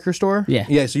own that liquor store?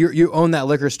 Yeah. So you own that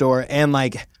liquor store and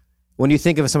like when you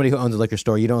think of somebody who owns a liquor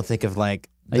store, you don't think of like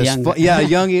this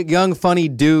young- young funny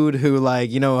dude who like,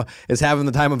 you know, is having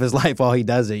the time of his life while he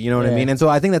does it, you know what I Yeah. mean? And so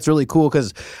I think that's really cool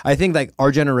cuz I think like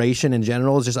our generation in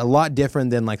general is just a lot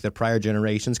different than like the prior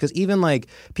generations cuz even like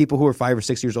people who are 5 or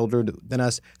 6 years older than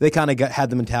us, they kind of had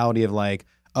the mentality of like,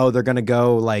 oh, they're going to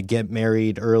go like get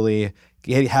married early,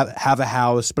 have a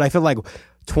house. But I feel like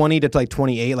 20 to like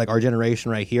 28, like our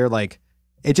generation right here, like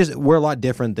it just, we're a lot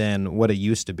different than what it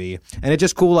used to be. And it's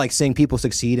just cool like seeing people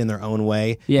succeed in their own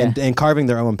way Yeah. and carving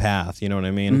their own path. You know what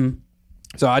I mean?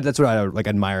 So that's what I like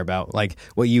admire about like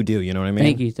what you do. You know what I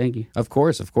mean? Thank you. Of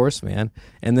course, man.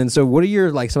 And then so what are your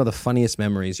like some of the funniest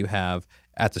memories you have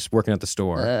at this working at the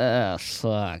store?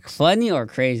 Fuck. Funny or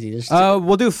crazy? There's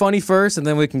We'll do funny first and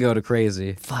then we can go to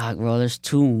crazy. fuck, bro. There's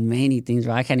too many things,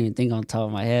 bro. I can't even think on top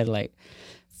of my head. Like,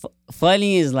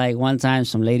 funny is like one time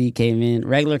some lady came in,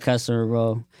 regular customer,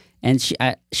 bro, and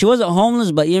she wasn't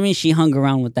homeless, but you know what I mean. She hung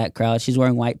around with that crowd. She's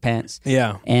wearing white pants.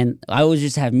 Yeah. And I always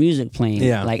just have music playing,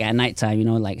 Yeah. like at nighttime, you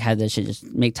know, like have that shit just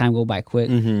make time go by quick.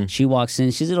 Mm-hmm. She walks in,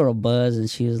 she's a little buzz, and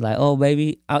she was like, "Oh,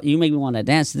 baby, you make me want to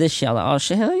dance to this shit." I'm like, "Oh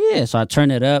shit, hell yeah!" So I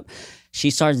turn it up. She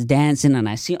starts dancing, and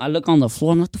I look on the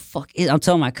floor, and what the fuck is? I'm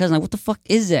telling my cousin, like, what the fuck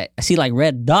is that? I see like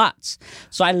red dots.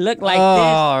 So I look like I this.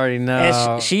 already know.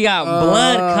 And she got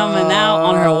blood coming out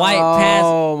on her white pants.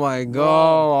 Oh my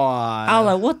god! I was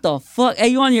like, what the fuck? Hey,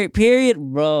 you on your period?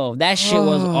 Bro, that shit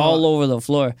was all over the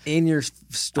floor. in your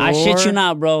store. I shit you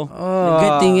not, bro. The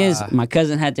good thing is, my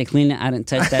cousin had to clean it. I didn't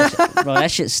touch that shit. Bro,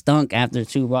 that shit stunk after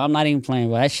too, bro. I'm not even playing,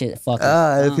 bro. That shit fucking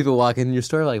stunk. People walk in your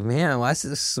store like, man, why does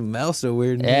this smell so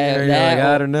weird? In Yeah, here? You're that- like,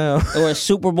 I don't know. It was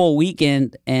Super Bowl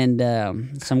weekend, and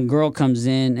some girl comes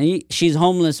in, and she's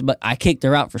homeless, but I kicked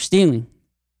her out for stealing.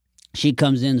 She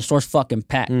comes in, the store's fucking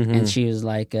packed, and she was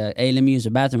like, hey, let me use the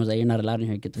bathroom. I was like, you're not allowed in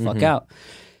here, get the fuck out.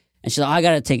 And she's like, I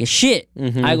gotta take a shit.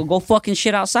 I go fucking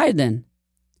shit outside then.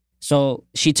 So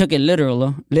she took it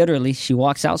literally. She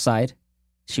walks outside.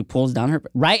 She pulls down her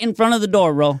right in front of the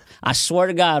door, bro. I swear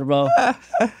to God, bro.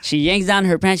 She yanks down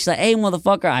her pants. She's like, "Hey,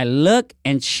 motherfucker!" I look,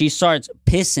 and she starts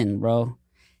pissing, bro.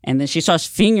 And then she starts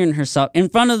fingering herself in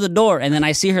front of the door. And then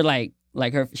I see her like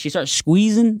her. She starts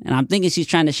squeezing, and I'm thinking she's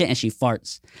trying to shit, and she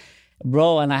farts,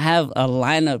 bro. And I have a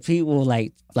line of people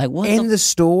like what In the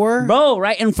store, bro,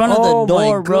 right in front of Oh the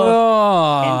door, my bro.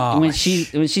 God. And when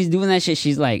she's doing that shit,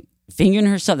 she's like fingering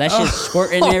herself. That shit's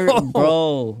squirting there,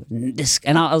 bro.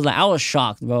 And I was like, I was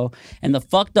shocked, bro. And the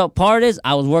fucked up part is,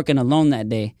 I was working alone that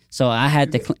day, so I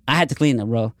had to clean it,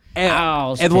 bro.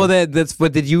 And well, that's.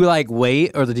 But did you like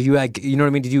wait, or did you like, you know what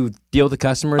I mean? Did you deal with the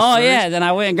customers? Oh first? yeah, then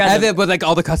I went and grabbed. And then, but like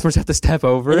all the customers have to step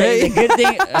over The it. good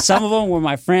thing, some of them were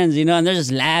my friends, you know, and they're just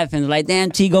laughing, like,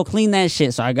 "Damn, T, go clean that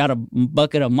shit." So I got a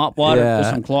bucket of mop water, Yeah. put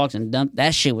some clogs, and dumped.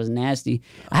 That shit was nasty.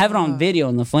 I have it on video,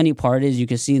 and the funny part is, you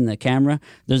can see in the camera,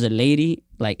 there's a lady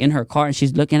like in her car, and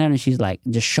she's looking at her, and she's like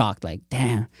just shocked, like,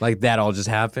 "Damn, Like that all just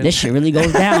happened. this shit really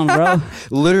goes down, bro."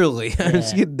 Literally,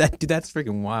 dude, that's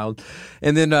freaking wild.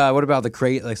 And then what about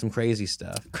like some crazy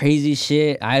stuff? Crazy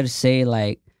shit. I'd say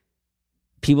like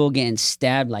people getting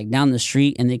stabbed like down the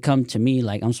street, and they come to me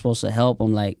like I'm supposed to help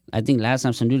them. Like I think last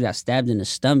time some dude got stabbed in the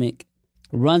stomach.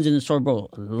 runs in the store, bro,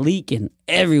 leaking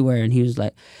everywhere. And he was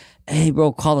like, hey,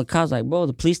 bro, call the cops. Like, bro,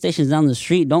 the police station's down the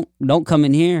street. Don't come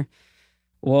in here.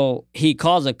 Well, he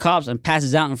calls the cops and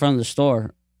passes out in front of the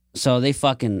store. So they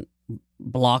fucking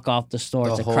block off the store.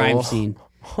 It's a crime scene.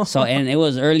 So, and it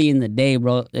was early in the day,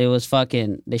 bro. It was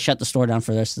fucking, they shut the store down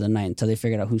for the rest of the night until they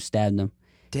figured out who stabbed him.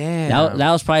 Damn.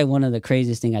 That was probably one of the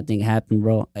craziest thing I think happened,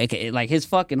 bro. Like his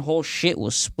fucking whole shit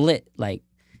was split like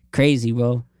crazy,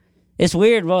 bro. It's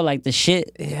weird, bro. Like the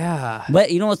shit. Yeah.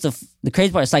 But you know what's the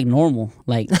crazy part? It's like normal.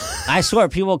 Like I swear,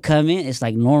 people come in, it's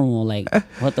like normal. Like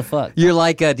what the fuck? You're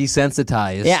like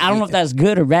desensitized. Yeah, I don't know if that's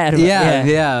good or bad.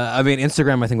 Yeah. I mean,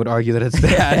 Instagram, I think, would argue that it's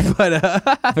bad,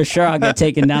 but For sure, I'll get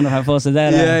taken down if I posted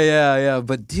that. yeah.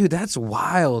 But dude, that's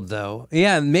wild, though.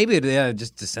 Yeah, maybe it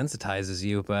just desensitizes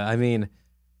you, but I mean.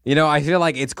 You know, I feel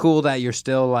like it's cool that you're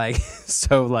still like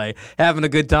so like having a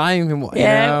good time. And,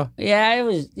 Yeah, it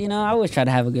was. You know, I always try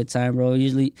to have a good time, bro.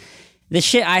 Usually, the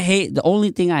shit I hate. The only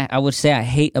thing I would say I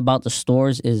hate about the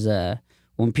stores is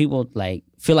when people like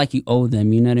feel like you owe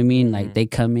them. You know what I mean? Like they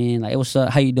come in, like, hey, what's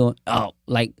up? How you doing? Oh,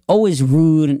 like always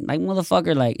rude and like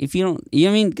motherfucker. Like if you don't, you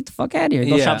know what I mean? Get the fuck out of here.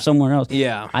 Go shop somewhere else.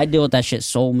 Yeah, I deal with that shit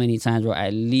so many times, bro.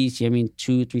 At least, you know what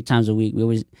I mean, 2-3 times a week. We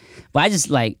always, but I just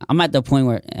like I'm at the point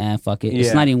where fuck it.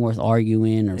 It's not even worth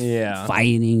arguing or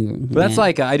fighting. But that's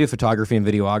like I do photography and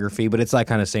videography, but it's like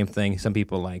kind of same thing. Some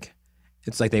people like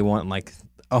it's like they want like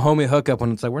a homie hookup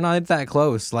when it's like we're not that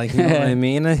close, like you know what I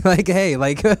mean? Like hey,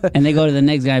 like and they go to the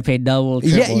next guy, pay double,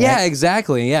 triple, right?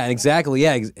 exactly,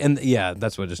 and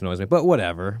that's what just annoys me. But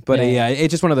whatever. But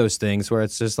it's just one of those things where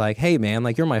it's just like, hey man,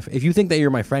 like if you think that you're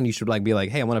my friend, you should like be like,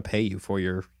 hey, I want to pay you for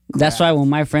your. That's why when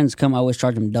my friends come, I always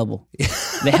charge them double.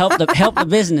 They help the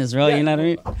business, bro. You know what I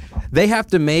mean? They have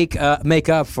to make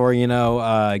up for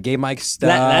Gay Mike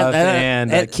stuff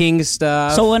and King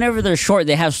stuff. So whenever they're short,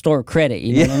 they have store credit.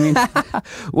 You know what I mean?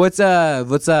 What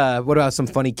about some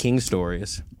funny King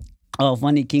stories? Oh,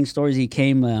 funny King stories. He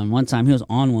came one time. He was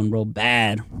on one, bro,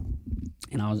 bad.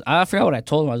 And I forgot what I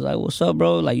told him. I was like, "What's up,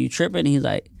 bro? Like, you tripping?" And he's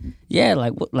like, "Yeah,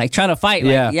 like trying to fight.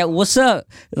 Like, yeah, what's up?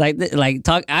 Like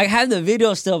talk." I have the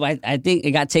video still, but I think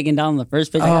it got taken down in the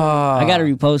first page. I got to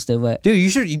repost it, but dude, you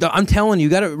should. I'm telling you,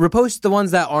 got to repost the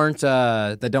ones that aren't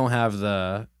that don't have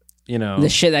the. The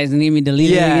shit that doesn't need me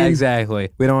deleted. Yeah, again.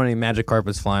 Exactly. We don't want any magic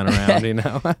carpets flying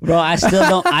around, Bro,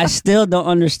 I still don't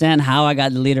understand how I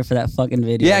got deleted for that fucking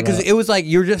video. Yeah, because it was like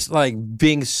you're just like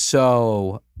being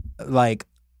so like.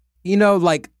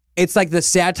 Like it's like the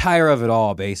satire of it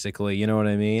all, basically. You know what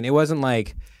I mean? It wasn't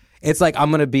like it's like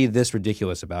I'm gonna be this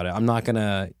ridiculous about it. I'm not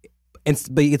gonna.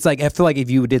 But it's like I feel like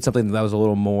if you did something that was a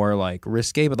little more like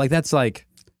risque, but like that's like.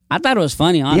 I thought it was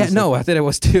funny, honestly. Yeah, no, I thought it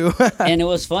was too. And it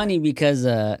was funny because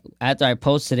after I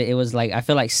posted it, it was like I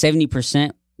feel like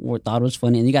 70% thought it was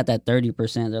funny, and you got that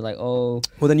 30%. They're like, "Oh."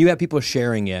 Well, then you have people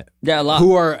sharing it. Yeah, a lot.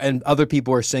 And other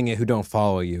people are saying it who don't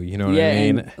follow you. You know what I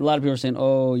mean? And a lot of people are saying,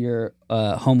 "Oh, you're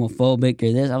homophobic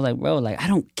or this." I was like, "Bro, like I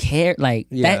don't care. Like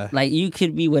that. Like you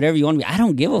could be whatever you want to be. I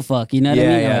don't give a fuck. You know what I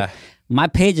mean?" Like, my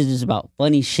page is just about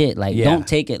funny shit. Like, don't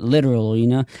take it literal, you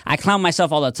know? I clown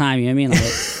myself all the time, you know what I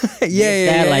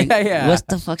mean? Like, what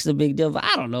the fuck's the big deal? But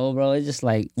I don't know, bro. It's just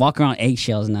like walking around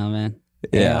eggshells now, man.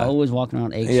 Yeah, always walking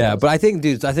around eggshells. Yeah, but I think,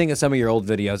 dude, in some of your old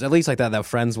videos, at least like that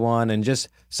Friends one, and just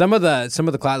some of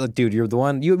the class, like, dude, you're the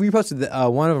one, you posted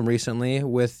one of them recently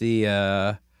with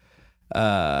the,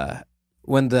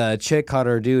 when the chick caught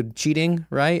her dude cheating,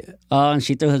 right? Oh, and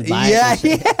she threw his bias.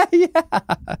 Yeah.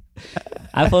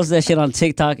 I posted that shit on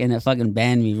TikTok and it fucking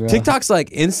banned me, bro. TikTok's like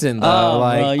instant though.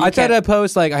 Bro, I tried to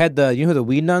post like I had you know who the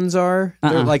weed nuns are?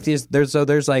 They're like these.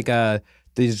 There's like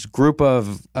these group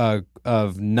of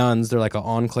nuns. They're like an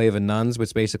enclave of nuns,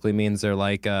 which basically means they're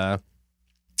like they're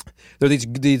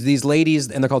these ladies,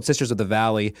 and they're called Sisters of the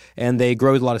Valley, and they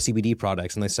grow a lot of CBD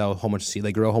products, and they sell a whole bunch of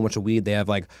they grow a whole bunch of weed. They have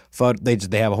like they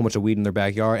have a whole bunch of weed in their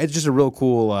backyard. It's just a real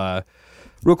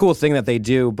cool thing that they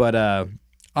do. But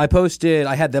I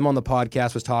had them on the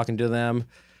podcast, was talking to them.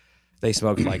 They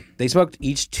smoked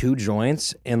each 2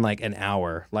 joints in like an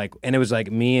hour. Like, and it was like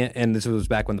me, and this was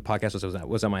back when the podcast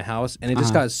was at my house, and it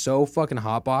just got so fucking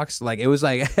hotboxed. Like, it was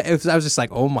like, I was just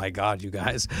like, oh my God, you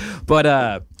guys. But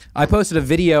I posted a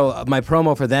video of my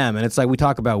promo for them, and it's like, we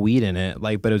talk about weed in it,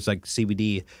 like, but it was like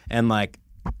CBD. And like,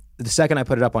 the second I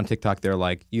put it up on TikTok, they're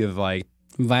like, you have like,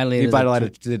 violated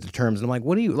the terms. And I'm like,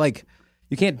 what do you, like,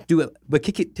 you can't do it. But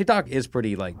TikTok is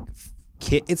pretty like,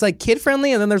 it's like kid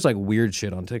friendly, and then there's like weird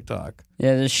shit on TikTok.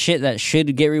 Yeah, there's shit that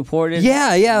should get reported.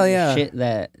 Yeah. Shit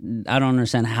that I don't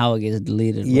understand how it gets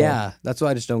deleted. Bro. Yeah, that's why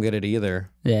I just don't get it either.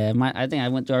 Yeah, I think I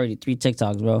went through already 3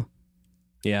 TikToks, bro.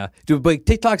 Yeah, dude, but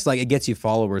TikTok's like it gets you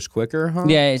followers quicker, huh?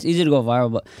 Yeah, it's easy to go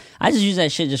viral, but I just use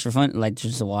that shit just for fun, like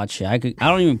just to watch shit. I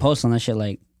don't even post on that shit.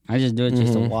 Like I just do it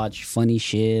just to watch funny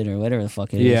shit or whatever the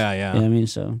fuck it is. Yeah. You know what I mean?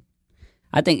 So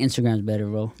I think Instagram's better,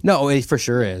 bro. No, it for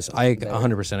sure is. I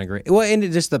 100% agree. Well, and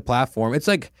it's just the platform. It's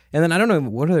like, and then I don't know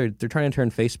what are they're trying to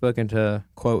turn Facebook into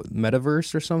quote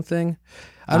metaverse or something.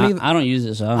 I don't use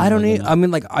it, so I don't need. I mean,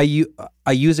 like I use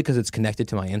it because it's connected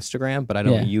to my Instagram, but I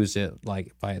don't use it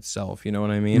like by itself. You know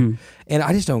what I mean? And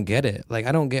I just don't get it. Like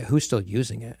I don't get who's still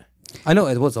using it. I know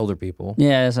it was older people.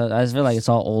 Yeah, so I just feel like it's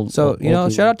all old. So old, you know,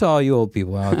 old shout out to all you old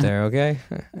people out there. Okay.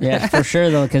 Yeah, for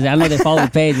sure though, because I know they follow the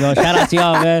page, bro. Shout out to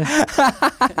y'all, man.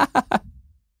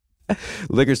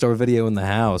 Liquor store video in the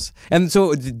house, and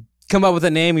so come up with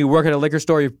a name. You work at a liquor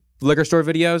store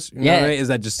videos. You know, right? Is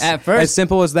that just at first, as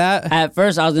simple as that? At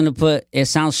first, I was gonna put. It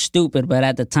sounds stupid, but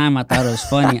at the time, I thought it was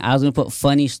funny. I was gonna put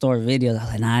funny store videos. I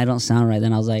was like, nah, I don't sound right.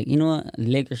 Then I was like, you know what,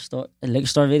 liquor store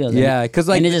videos. Yeah, because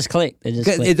like and it just clicked.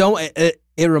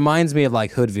 It reminds me of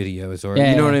like hood videos or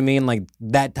you know what I mean, like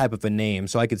that type of a name.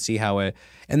 So I could see how it.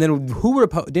 And then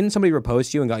didn't somebody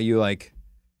repost you and got you like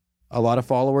a lot of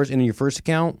followers in your first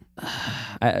account?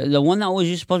 The one that always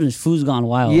used to post was Food's Gone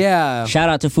Wild. Yeah. Shout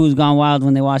out to Food's Gone Wild.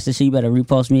 When they watch this shit, you better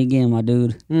repost me again, my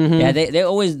dude. Mm-hmm. Yeah, they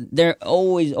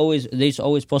used to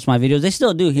always post my videos. They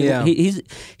still do. He's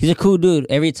a cool dude.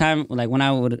 Every time, like when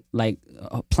I would like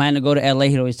plan to go to LA,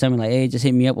 he'd always tell me like, hey, just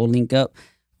hit me up, we'll link up.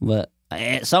 But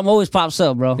something always pops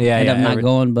up, bro. Yeah, End up not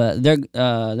going, but they're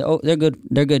good.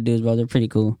 They're good dudes, bro. They're pretty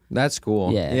cool. That's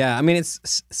cool. Yeah. I mean,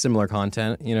 it's similar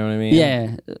content. You know what I mean?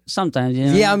 Yeah, sometimes. You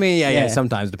know? Yeah, I mean, yeah.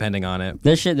 Sometimes depending on it.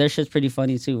 Their shit's pretty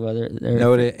funny too, bro.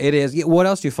 No, it is. Yeah, what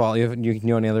else do you follow? You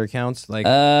know any other accounts? Like,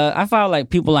 I follow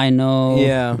like people I know.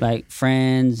 Yeah. Like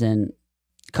friends and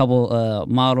a couple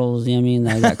models. You know what I mean?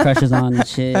 That I got crushes on and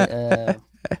shit.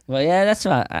 But yeah, that's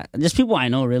just people I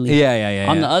know, really. Yeah.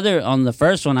 On the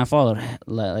first one, I followed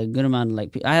like a good amount of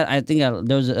like. I think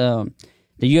there was the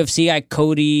UFC guy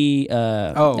Cody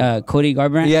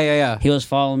Garbrandt. Yeah. He was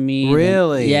following me.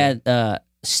 Really?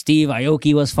 Steve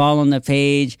Aoki was following the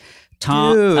page.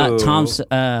 Tom,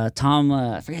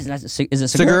 I forget his last name. Is it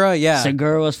Segura? Yeah.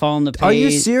 Segura was following the page. Are you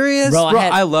serious? Bro,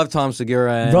 I love Tom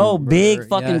Segura. Bro, big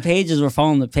fucking pages were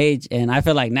following the page, and I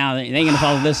feel like now they ain't gonna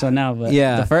follow this one now, but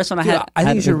the first one I had. I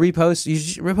think you should repost. You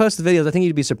should repost the videos. I think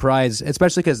you'd be surprised,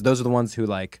 especially because those are the ones who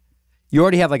like. You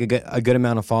already have like a good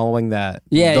amount of following that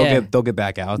they'll get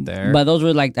back out there. But those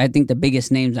were like I think the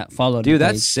biggest names that followed. Dude,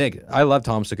 that's sick. I love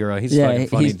Tom Segura. He's fucking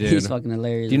funny, dude. He's fucking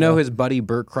hilarious. Do you know his buddy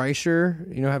Bert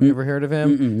Kreischer? You know, have you ever heard of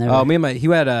him? Never. He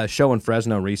had a show in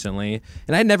Fresno recently,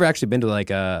 and I'd never actually been to like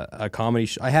a comedy.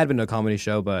 I had been to a comedy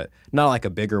show, but not like a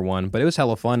bigger one. But it was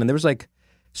hella fun, and there was like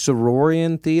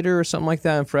Sororian Theater or something like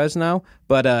that in Fresno.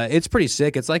 But it's pretty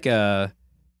sick. It's like it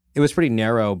was pretty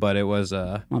narrow, but it was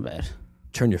my bad.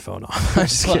 Turn your phone off. I'm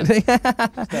just kidding.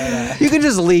 You can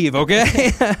just leave,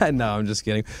 okay? No, I'm just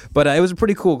kidding. But it was a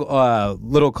pretty cool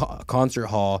little concert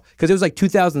hall because it was like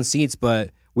 2,000 seats, but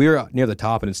we were near the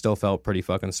top and it still felt pretty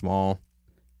fucking small.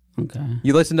 Okay.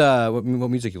 You listen to what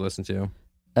music you listen to?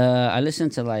 I listen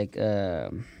to like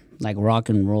rock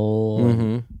and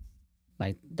roll,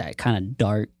 like that kind of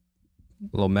dark.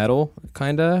 A little metal,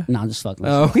 kinda. No, I'm just fucking.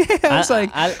 Oh yeah, it's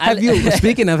like. Have you?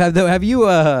 Speaking of, have you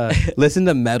listened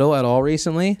to metal at all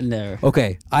recently? Never.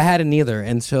 Okay, I hadn't either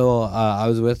until I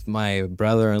was with my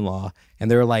brother-in-law, and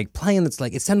they were like playing this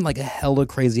like it sounded like a hella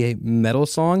crazy metal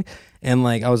song, and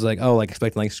like I was like, oh, like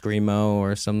expecting like screamo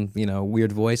or some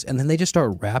weird voice, and then they just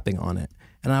start rapping on it,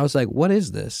 and I was like, what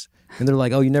is this? And they're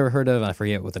like, oh, you never heard of, I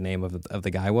forget what the name of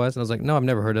the guy was. And I was like, no, I've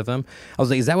never heard of him. I was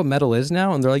like, is that what metal is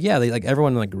now? And they're like, yeah,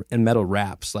 everyone like in metal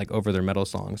raps like over their metal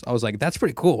songs. I was like, that's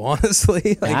pretty cool,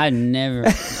 honestly. Like, I never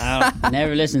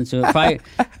listened to it. Probably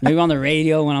maybe on the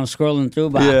radio when I'm scrolling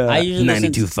through, but I usually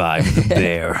 92.5 The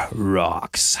Bear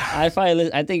rocks. I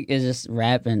think it's just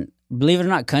rap and believe it or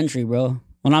not, country, bro.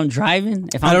 When I'm driving,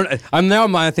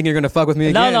 I think you're gonna fuck with me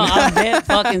again. No, I'm dead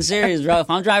fucking serious, bro. If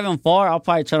I'm driving far, I'll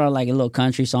probably turn on like a little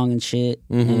country song and shit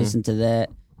and listen to that.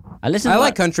 I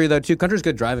like country though too. Country's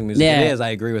good driving music. Yeah. It is. I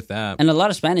agree with that. And a lot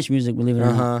of Spanish music, believe it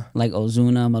or not, like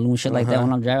Ozuna, Maluma, shit like that.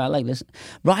 When I'm driving, I like listen.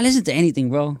 Bro, I listen to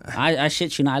anything, bro. I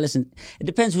shit you not. I listen. It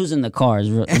depends who's in the car. Is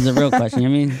the real question. You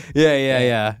know what I mean?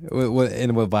 Yeah.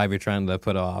 What vibe you're trying to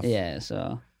put off? Yeah.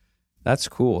 So that's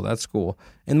cool.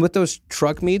 And with those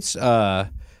truck meets,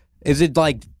 is it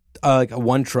like a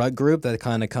one truck group that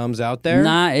kind of comes out there?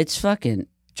 Nah, it's fucking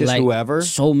just like, whoever.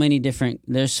 So many different.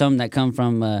 There's some that come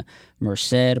from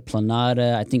Merced,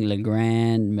 Planada, I think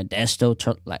LeGrand,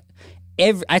 Modesto. Like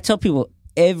I tell people,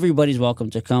 everybody's welcome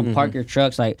to come. Park your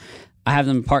trucks. Like I have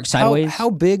them parked sideways. How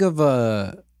big of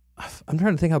a I'm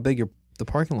trying to think how big the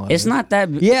parking lot It's is. not that.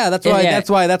 Yeah, that's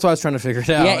why. That's why I was trying to figure it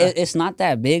out. Yeah, it's not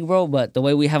that big, bro. But the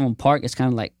way we have them parked, it's kind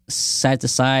of like side to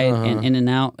side and in and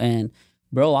out. And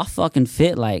bro, I fucking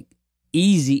fit like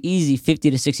easy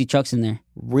 50 to 60 trucks in there.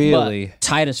 Really? But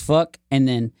tight as fuck. And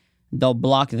then they'll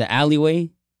block the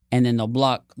alleyway. And then they'll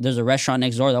block. There's a restaurant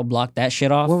next door. They'll block that shit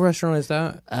off. What restaurant is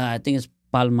that? I think it's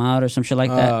Palmar or some shit like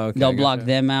that. Okay, they'll block gotcha.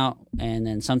 them out, and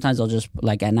then sometimes they'll just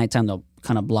like at nighttime they'll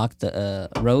kind of block the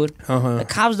road. The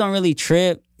cops don't really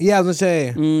trip. Yeah, I was gonna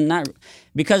say. Not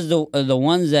because the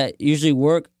ones that usually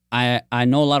work. I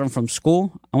know a lot of them from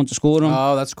school. I went to school with them.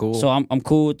 Oh, that's cool. So I'm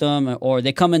cool with them, or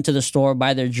they come into the store,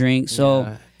 buy their drink. So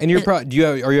Yeah. And you're are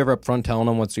you ever up front telling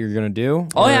them what you're gonna do?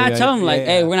 oh Or yeah, I tell them like,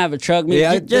 hey, we're gonna have a truck meet.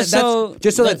 yeah, just so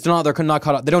that they're not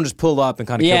caught up. They don't just pull up and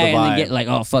kind of yeah, kill the and vibe. they get like,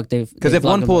 oh fuck, Because if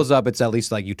one pulls up, it's at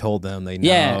least like you told them. They know.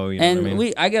 yeah, You know and what I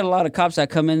mean? I get a lot of cops that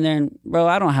come in there, and bro,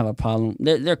 I don't have a problem.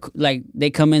 They're like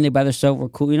they come in, they buy their stuff, we're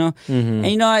cool, you know. Mm-hmm.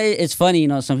 And you know, it's funny, you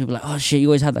know. Some people are like, oh shit, you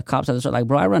always have the cops at the store. Like,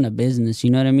 bro, I run a business,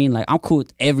 you know what I mean? Like, I'm cool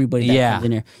with everybody that Yeah. comes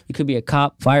in there. You could be a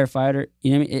cop, firefighter,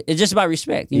 you know what I mean? It's just about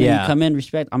respect. You know, Yeah. you come in,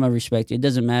 respect. I'm gonna respect you. It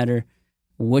doesn't matter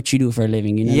what you do for a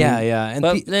living, you know. Yeah, what I mean? yeah. And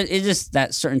But it's just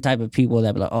that certain type of people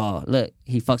that be like, oh, look,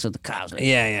 he fucks with the cops. Like,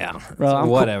 yeah. bro, I'm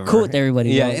whatever. cool with everybody.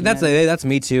 Yeah, bro, and that's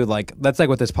me too. Like that's like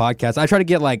with this podcast. I try to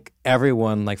get like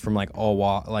everyone like from like all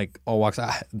walks.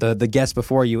 The guest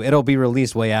before you, it'll be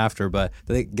released way after, but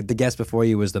the guest before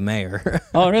you was the mayor.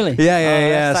 Oh, really? Yeah. Oh,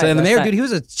 that's So tight, and the that's mayor, tight. dude, he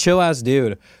was a chill ass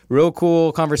dude, real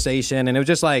cool conversation, and it was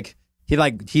just like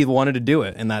he wanted to do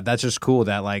it, and that's just cool.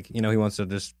 That like he wants to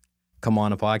just come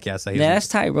on a podcast. That he's- Yeah, that's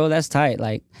tight, bro. That's tight.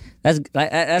 Like that's like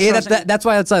that's yeah, what I'm saying. that's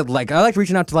why it's like I like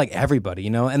reaching out to like everybody,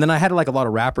 and then I had like a lot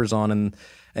of rappers on,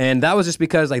 and that was just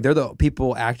because like they're the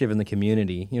people active in the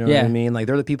community, you know what Yeah. I mean? Like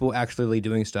they're the people actually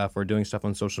doing stuff or doing stuff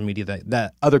on social media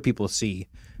that other people see.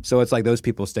 So it's like those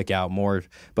people stick out more.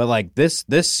 But like this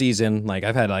season, like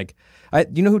I've had like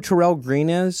you know who Terrell Green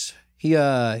is? He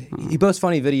posts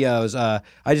funny videos.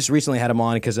 I just recently had him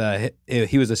on because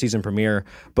he was the season premiere,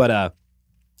 but.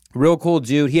 Real cool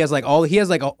dude. He has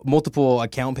multiple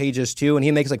account pages too, and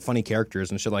he makes like funny characters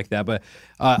and shit like that. But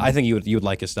I think you would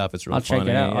like his stuff. It's really I'll check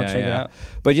funny. it out. I'll Yeah, check it yeah. out.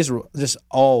 But just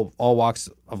all walks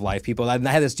of life people. I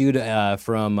had this dude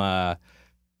from.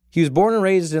 He was born and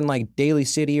raised in like Daly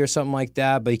City or something like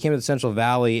that, but he came to the Central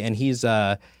Valley, and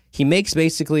he makes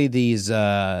basically these.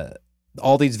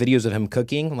 All these videos of him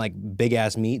cooking like big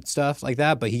ass meat stuff like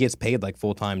that, but he gets paid like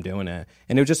full time doing it,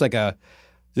 and it was just like a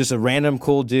random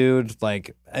cool dude.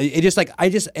 Like it just like I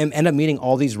just end up meeting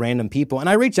all these random people, and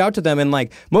I reach out to them, and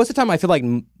like most of the time I feel like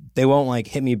they won't like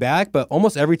hit me back, but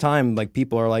almost every time like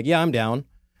people are like, yeah, I'm down,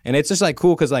 and it's just like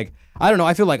cool because like I don't know,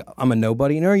 I feel like I'm a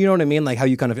nobody, you know what I mean? Like how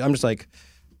you kind of I'm just like.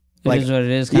 It is what it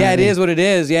is. Yeah, it is what it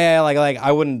is. Yeah, like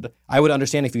I would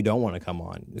understand if you don't want to come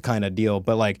on, kind of deal.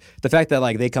 But like the fact that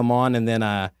like they come on, and then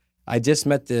I just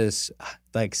met this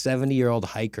like 70-year-old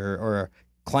hiker or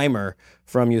climber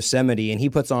from Yosemite, and he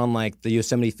puts on like the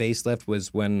Yosemite facelift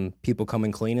was when people come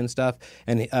and clean and stuff,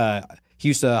 and he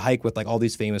used to hike with like all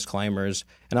these famous climbers,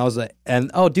 and I was like,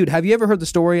 oh dude, have you ever heard the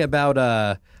story about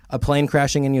a plane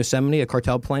crashing in Yosemite, a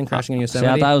cartel plane crashing in See,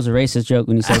 Yosemite? I thought it was a racist joke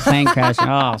when you said plane crashing.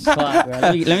 Oh fuck, bro.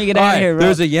 Let me get All out right, of here, bro.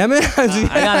 There's a Yemen.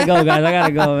 I gotta go, guys. I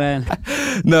gotta go, man.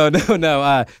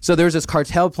 No. So there was this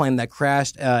cartel plane that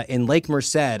crashed in Lake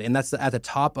Merced, and that's at the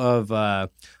top of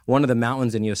one of the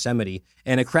mountains in Yosemite.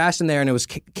 And it crashed in there, and it was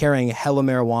carrying hella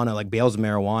marijuana, like bales of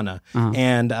marijuana.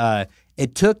 And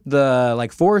it took the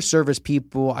like Forest Service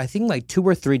people, I think like 2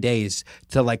 or 3 days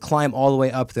to like climb all the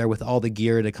way up there with all the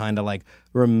gear to kind of like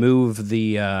remove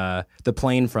the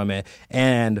plane from it.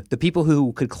 And the people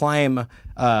who could climb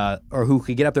or who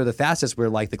could get up there the fastest were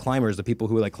like the climbers, the people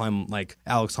who would like climb like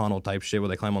Alex Honnold type shit where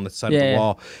they climb on the side of the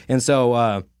wall. And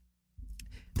so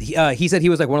he said he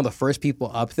was like one of the first people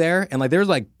up there, and like there's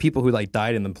like people who like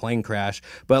died in the plane crash,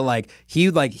 but like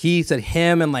he said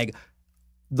him and like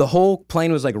the whole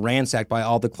plane was like ransacked by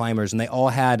all the climbers, and they all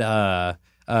had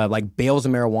like bales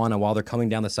of marijuana while they're coming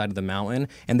down the side of the mountain,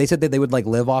 and they said that they would like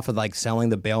live off of like selling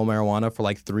the bale of marijuana for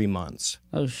like 3 months.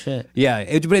 Oh shit. Yeah,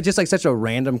 but it's just like such a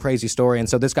random crazy story. And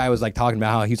so this guy was like talking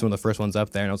about how he's one of the first ones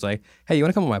up there, and I was like, hey, you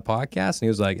want to come on my podcast? And he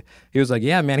was like,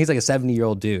 yeah, man. He's like a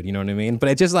 70-year-old dude, you know what I mean? But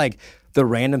it's just like the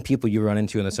random people you run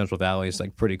into in the Central Valley is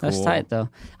like pretty cool. That's tight though.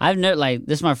 I've never like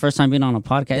this is my first time being on a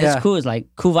podcast. Yeah. It's cool. It's like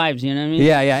cool vibes. You know what I mean?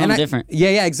 Yeah. Something And different.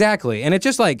 Yeah, exactly. And it's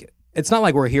just like it's not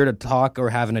like we're here to talk or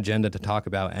have an agenda to talk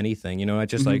about anything. You know,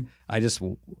 it's just like I just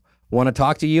want to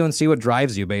talk to you and see what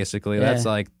drives you. Basically, that's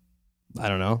like. I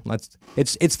don't know.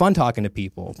 It's fun talking to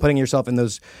people, putting yourself in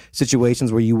those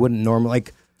situations where you wouldn't normally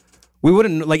like we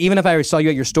wouldn't like, even if I saw you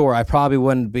at your store, I probably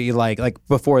wouldn't be like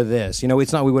before this. You know,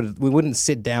 it's not we wouldn't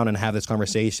sit down and have this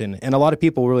conversation. And a lot of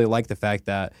people really like the fact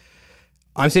that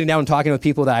I'm sitting down and talking with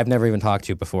people that I've never even talked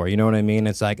to before. You know what I mean?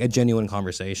 It's like a genuine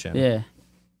conversation. Yeah.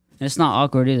 It's not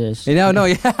awkward either. It's, No,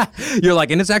 yeah. You're like,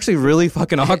 and it's actually really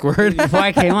fucking awkward. before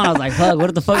I came on, I was like, fuck,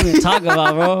 what the fuck are we talking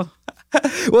about, bro?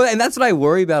 Well, and that's what I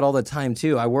worry about all the time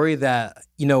too. I worry that,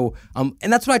 you know, and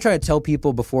that's what I try to tell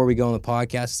people before we go on the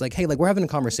podcast. It's like, hey, like we're having a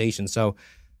conversation. So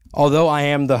although I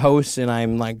am the host and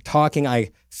I'm like talking,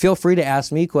 I feel free to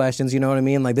ask me questions. You know what I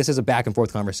mean? Like this is a back and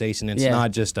forth conversation. It's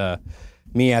not just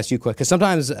me ask you questions. Because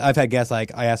sometimes I've had guests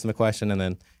like I ask them a question and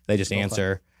then they just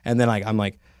answer. And then like I'm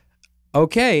like,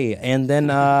 okay. And then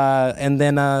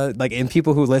like, and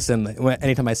people who listen,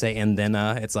 anytime I say and then,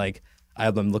 it's like,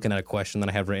 I'm looking at a question that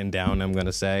I have written down and I'm going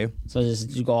to say. So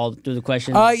just you go all through the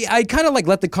questions? I kind of like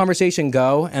let the conversation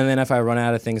go. And then if I run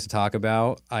out of things to talk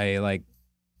about, I like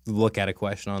look at a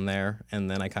question on there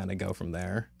and then I kind of go from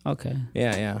there. Okay.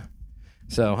 Yeah.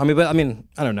 So, I mean,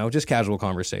 I don't know, just casual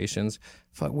conversations.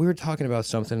 Fuck, we were talking about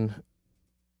something.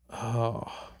 Oh,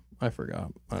 I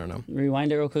forgot. I don't know.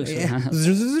 Rewind it real quick. Yeah.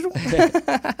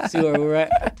 See where we're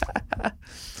at.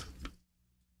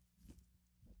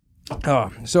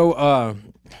 Oh, so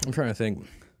I'm trying to think.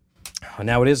 Oh,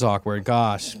 now it is awkward.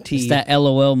 Gosh, It's that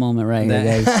LOL moment right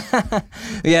here, guys.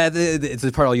 Yeah, it's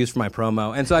the part I'll use for my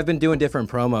promo. And so I've been doing different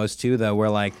promos too, though, where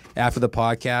like after the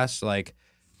podcast, like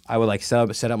I would like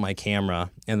set up my camera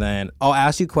and then I'll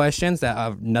ask you questions that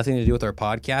have nothing to do with our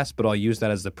podcast, but I'll use that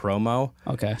as the promo.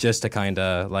 Okay. Just to kind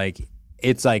of like,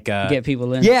 it's like Get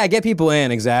people in. Yeah, get people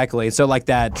in, exactly. So like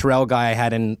that Terrell guy I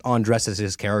had on dressed as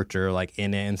his character, like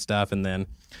in it and stuff, and then.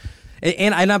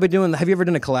 And I've been doing. Have you ever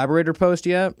done a collaborator post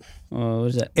yet? What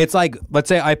is that? It's like, let's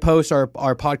say I post our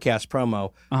podcast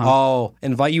promo. I'll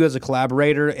invite you as a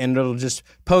collaborator, and it'll just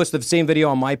post the same video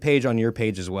on my page on your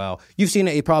page as well. You've seen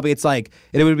it. It's like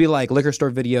it would be like liquor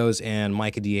store videos and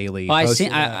Micah D'Ailey. Oh, I know what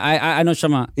you're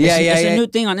talking about. Yeah, it's a new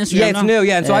thing on Instagram. Yeah, it's now? new.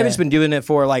 Yeah, and so I've just been doing it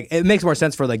for like it makes more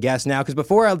sense for the guests now because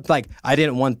before I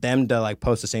didn't want them to like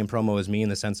post the same promo as me in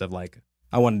the sense of like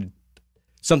I wanted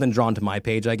something drawn to my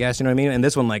page, I guess, you know what I mean? And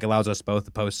this one like allows us both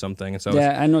to post something. So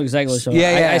yeah, I know exactly what you're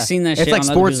yeah. I seen that it's shit like on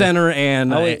Sports Center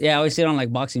and I always see it on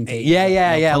like boxing pages.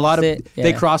 Yeah. A lot of they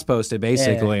Yeah. cross post it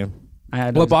basically. Yeah. I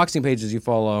had What boxing pages you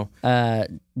follow?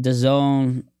 The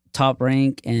Zone, Top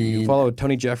Rank, and You follow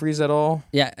Tony Jeffries at all?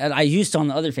 yeah, I used to on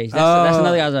the other page. That's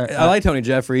another guy. I like Tony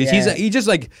Jeffries. Yeah. He's just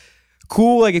like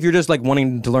cool. Like if you're just like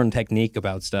wanting to learn technique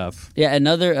about stuff. Yeah,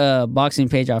 another boxing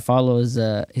page I follow is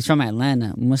he's from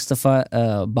Atlanta,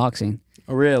 Mustafa Boxing.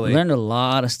 Oh, really? Learned a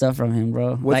lot of stuff from him,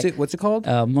 bro. What's it called?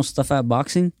 Mustafa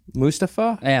Boxing.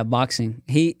 Mustafa? Yeah, boxing.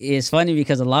 He is funny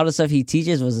because a lot of stuff he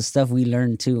teaches was the stuff we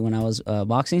learned too when I was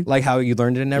boxing. Like how you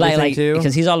learned it and everything too?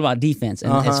 Because he's all about defense,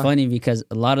 and it's funny because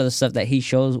a lot of the stuff that he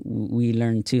shows we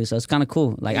learned too. So it's kind of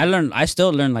cool. Like I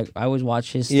still learn. Like I always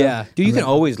watch his stuff. Yeah, dude, you can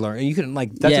always learn. You can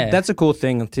like that's a cool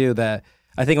thing too. That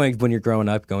I think like when you're growing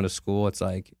up, going to school, it's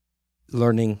like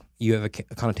learning. You have a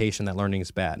connotation that learning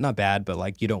is bad. Not bad, but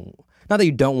like you don't. Not that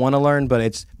you don't want to learn, but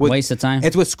it's waste of time.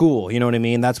 It's with school, you know what I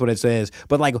mean? That's what it is.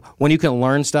 But like when you can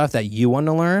learn stuff that you want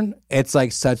to learn, it's like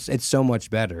it's so much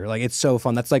better. Like it's so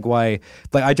fun. That's like why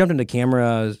like I jumped into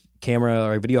camera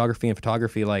or videography and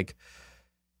photography like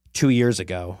 2 years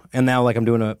ago, and now like I'm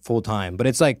doing it full time. But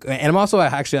it's like, and I'm also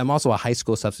a high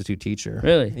school substitute teacher.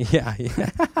 Really? Yeah.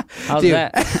 How's Dude.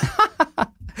 that?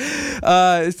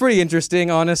 It's pretty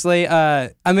interesting, honestly.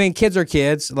 I mean, kids are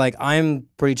kids. Like I'm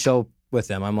pretty chill with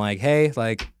them. I'm like, hey,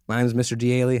 like my name is Mr.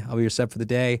 D'Ailey. I'll be your sub for the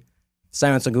day.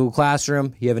 Assignments on Google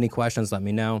Classroom. You have any questions, let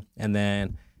me know. And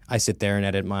then I sit there and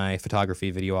edit my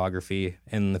photography, videography,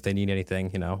 and if they need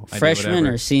anything, you know, I do Freshman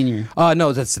whatever. or senior?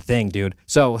 No, that's the thing, dude.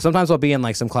 So sometimes I'll be in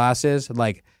like some classes,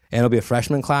 like, and it'll be a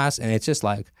freshman class, and it's just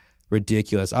like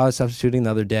ridiculous. I was substituting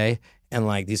the other day, and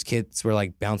like these kids were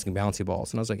like bouncing bouncy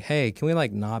balls, and I was like, hey, can we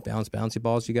like not bounce bouncy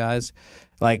balls, you guys?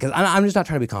 Like, cause I'm just not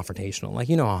trying to be confrontational. Like,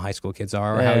 you know how high school kids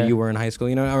are, or how you were in high school,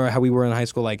 you know, or how we were in high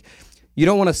school. Like, you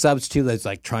don't want a substitute that's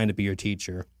like trying to be your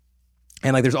teacher,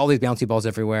 and like there's all these bouncy balls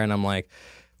everywhere, and I'm like,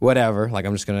 whatever, like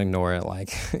I'm just gonna ignore it,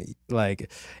 like,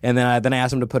 and then I asked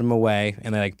them to put them away,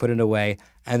 and they like put it away,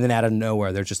 and then out of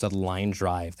nowhere, there's just a line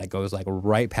drive that goes like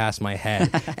right past my head,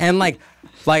 and like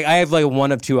I have like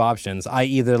one of two options. I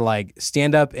either like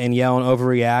stand up and yell and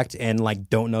overreact and like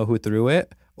don't know who threw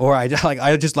it, or I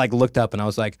just looked up and I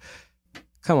was like,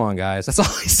 come on, guys, that's all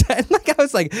I said. Like I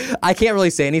was like, I can't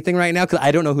really say anything right now because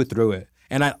I don't know who threw it,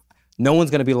 and no one's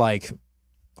gonna be like,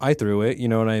 I threw it, you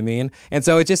know what I mean? And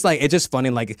so it's just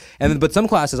funny, like, but some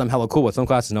classes I'm hella cool with. Some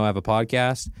classes know I have a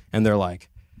podcast, and they're like,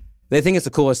 They think it's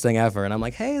the coolest thing ever, and I'm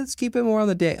like, hey, let's keep it more on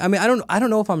the day. I mean, I don't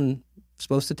know if I'm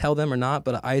supposed to tell them or not,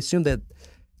 but I assume that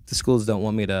the schools don't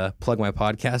want me to plug my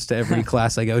podcast to every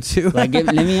class I go to. Like,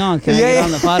 let me on. Can I get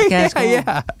on the podcast?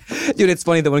 Yeah. Dude, it's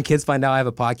funny that when kids find out I have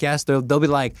a podcast, they'll be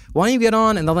like, why don't you get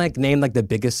on? And they'll like name like the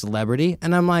biggest celebrity.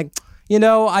 And I'm like,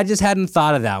 I just hadn't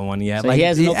thought of that one yet. So like, he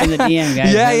hasn't opened the DM,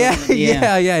 guys.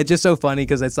 Yeah. It's just so funny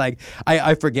because it's like,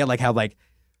 I forget like how like,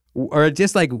 or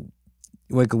just like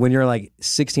when you're like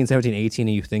 16, 17, 18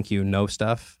 and you think you know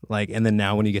stuff, like, and then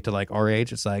now when you get to like our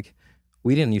age, it's like,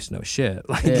 we didn't used to know shit.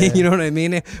 Like, you know what I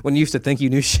mean? When you used to think you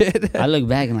knew shit. I look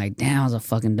back and like, damn, I was a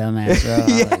fucking dumbass, bro. I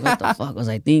was like, what the fuck was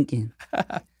I thinking?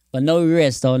 But no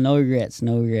regrets, though. No regrets.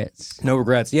 No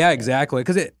regrets. Yeah, exactly.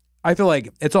 Because I feel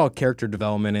like it's all character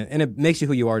development, and it makes you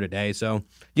who you are today. So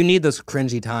you need those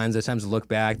cringy times, those times to look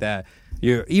back that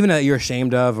you're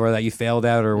ashamed of, or that you failed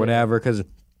at, or whatever, because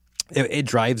it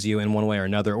drives you in one way or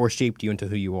another, or shaped you into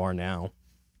who you are now.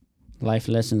 Life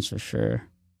lessons for sure.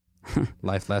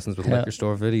 Life lessons with liquor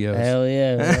store videos. Hell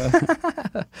yeah,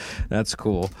 bro. That's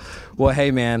cool. Well,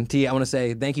 hey, man, T, I want to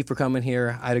say thank you for coming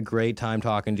here. I had a great time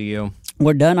talking to you.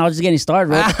 We're done. I was just getting started,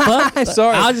 bro. What the fuck?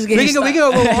 Sorry. I was just getting started. We can go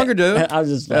a little longer, dude. I was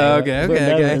just okay.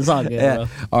 It's all good, bro.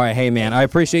 All right, hey, man, I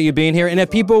appreciate you being here. And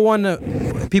if people want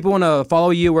to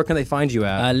follow you, where can they find you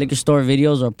at? Liquor store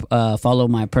videos, or follow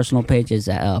my personal page is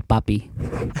at Papi.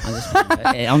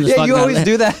 I'm just you always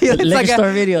do that. It's liquor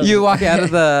store videos. You walk out of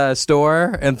the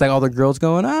store and it's like all the girls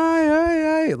going,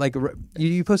 aye. Like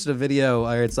you posted a video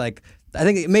where it's like, I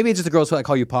think maybe it's just the girls who like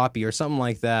call you Poppy or something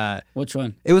like that. Which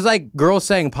one? It was like girls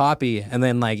saying Poppy, and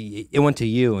then like it went to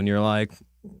you, and you're like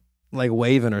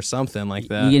waving or something like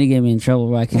that. You're gonna get me in trouble,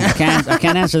 bro. I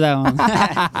can't answer that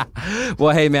one.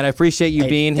 Well, hey man, I appreciate you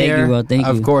being here. Thank you, bro. Thank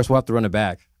you. Of course, we'll have to run it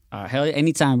back. All right, hell,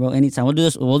 anytime, bro. Anytime. We'll do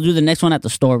this. We'll do the next one at the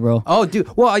store, bro. Oh,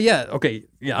 dude. Well, yeah. Okay.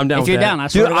 Yeah, I'm down. If with you're that. down, I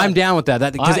swear dude, to God. I'm down with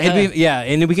that. Because right,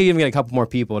 and we could even get a couple more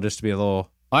people just to be a little.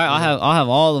 All right, I'll have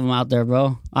all of them out there,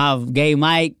 bro. I'll have Gay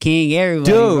Mike, King,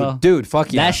 everybody, bro. Dude,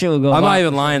 fuck yeah. That shit will go. I'm not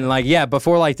even lying. Like, yeah,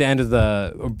 before like the end of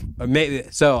the, maybe.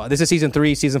 So this is season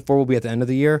 3. Season 4 will be at the end of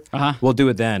the year. We'll do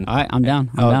it then. All right, I'm down.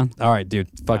 I'm down. All right, dude.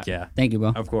 Fuck yeah. Thank you,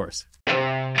 bro. Of course.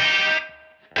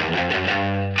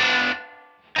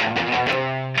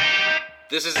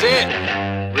 This is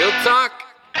it. Real talk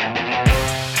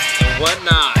and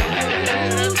whatnot.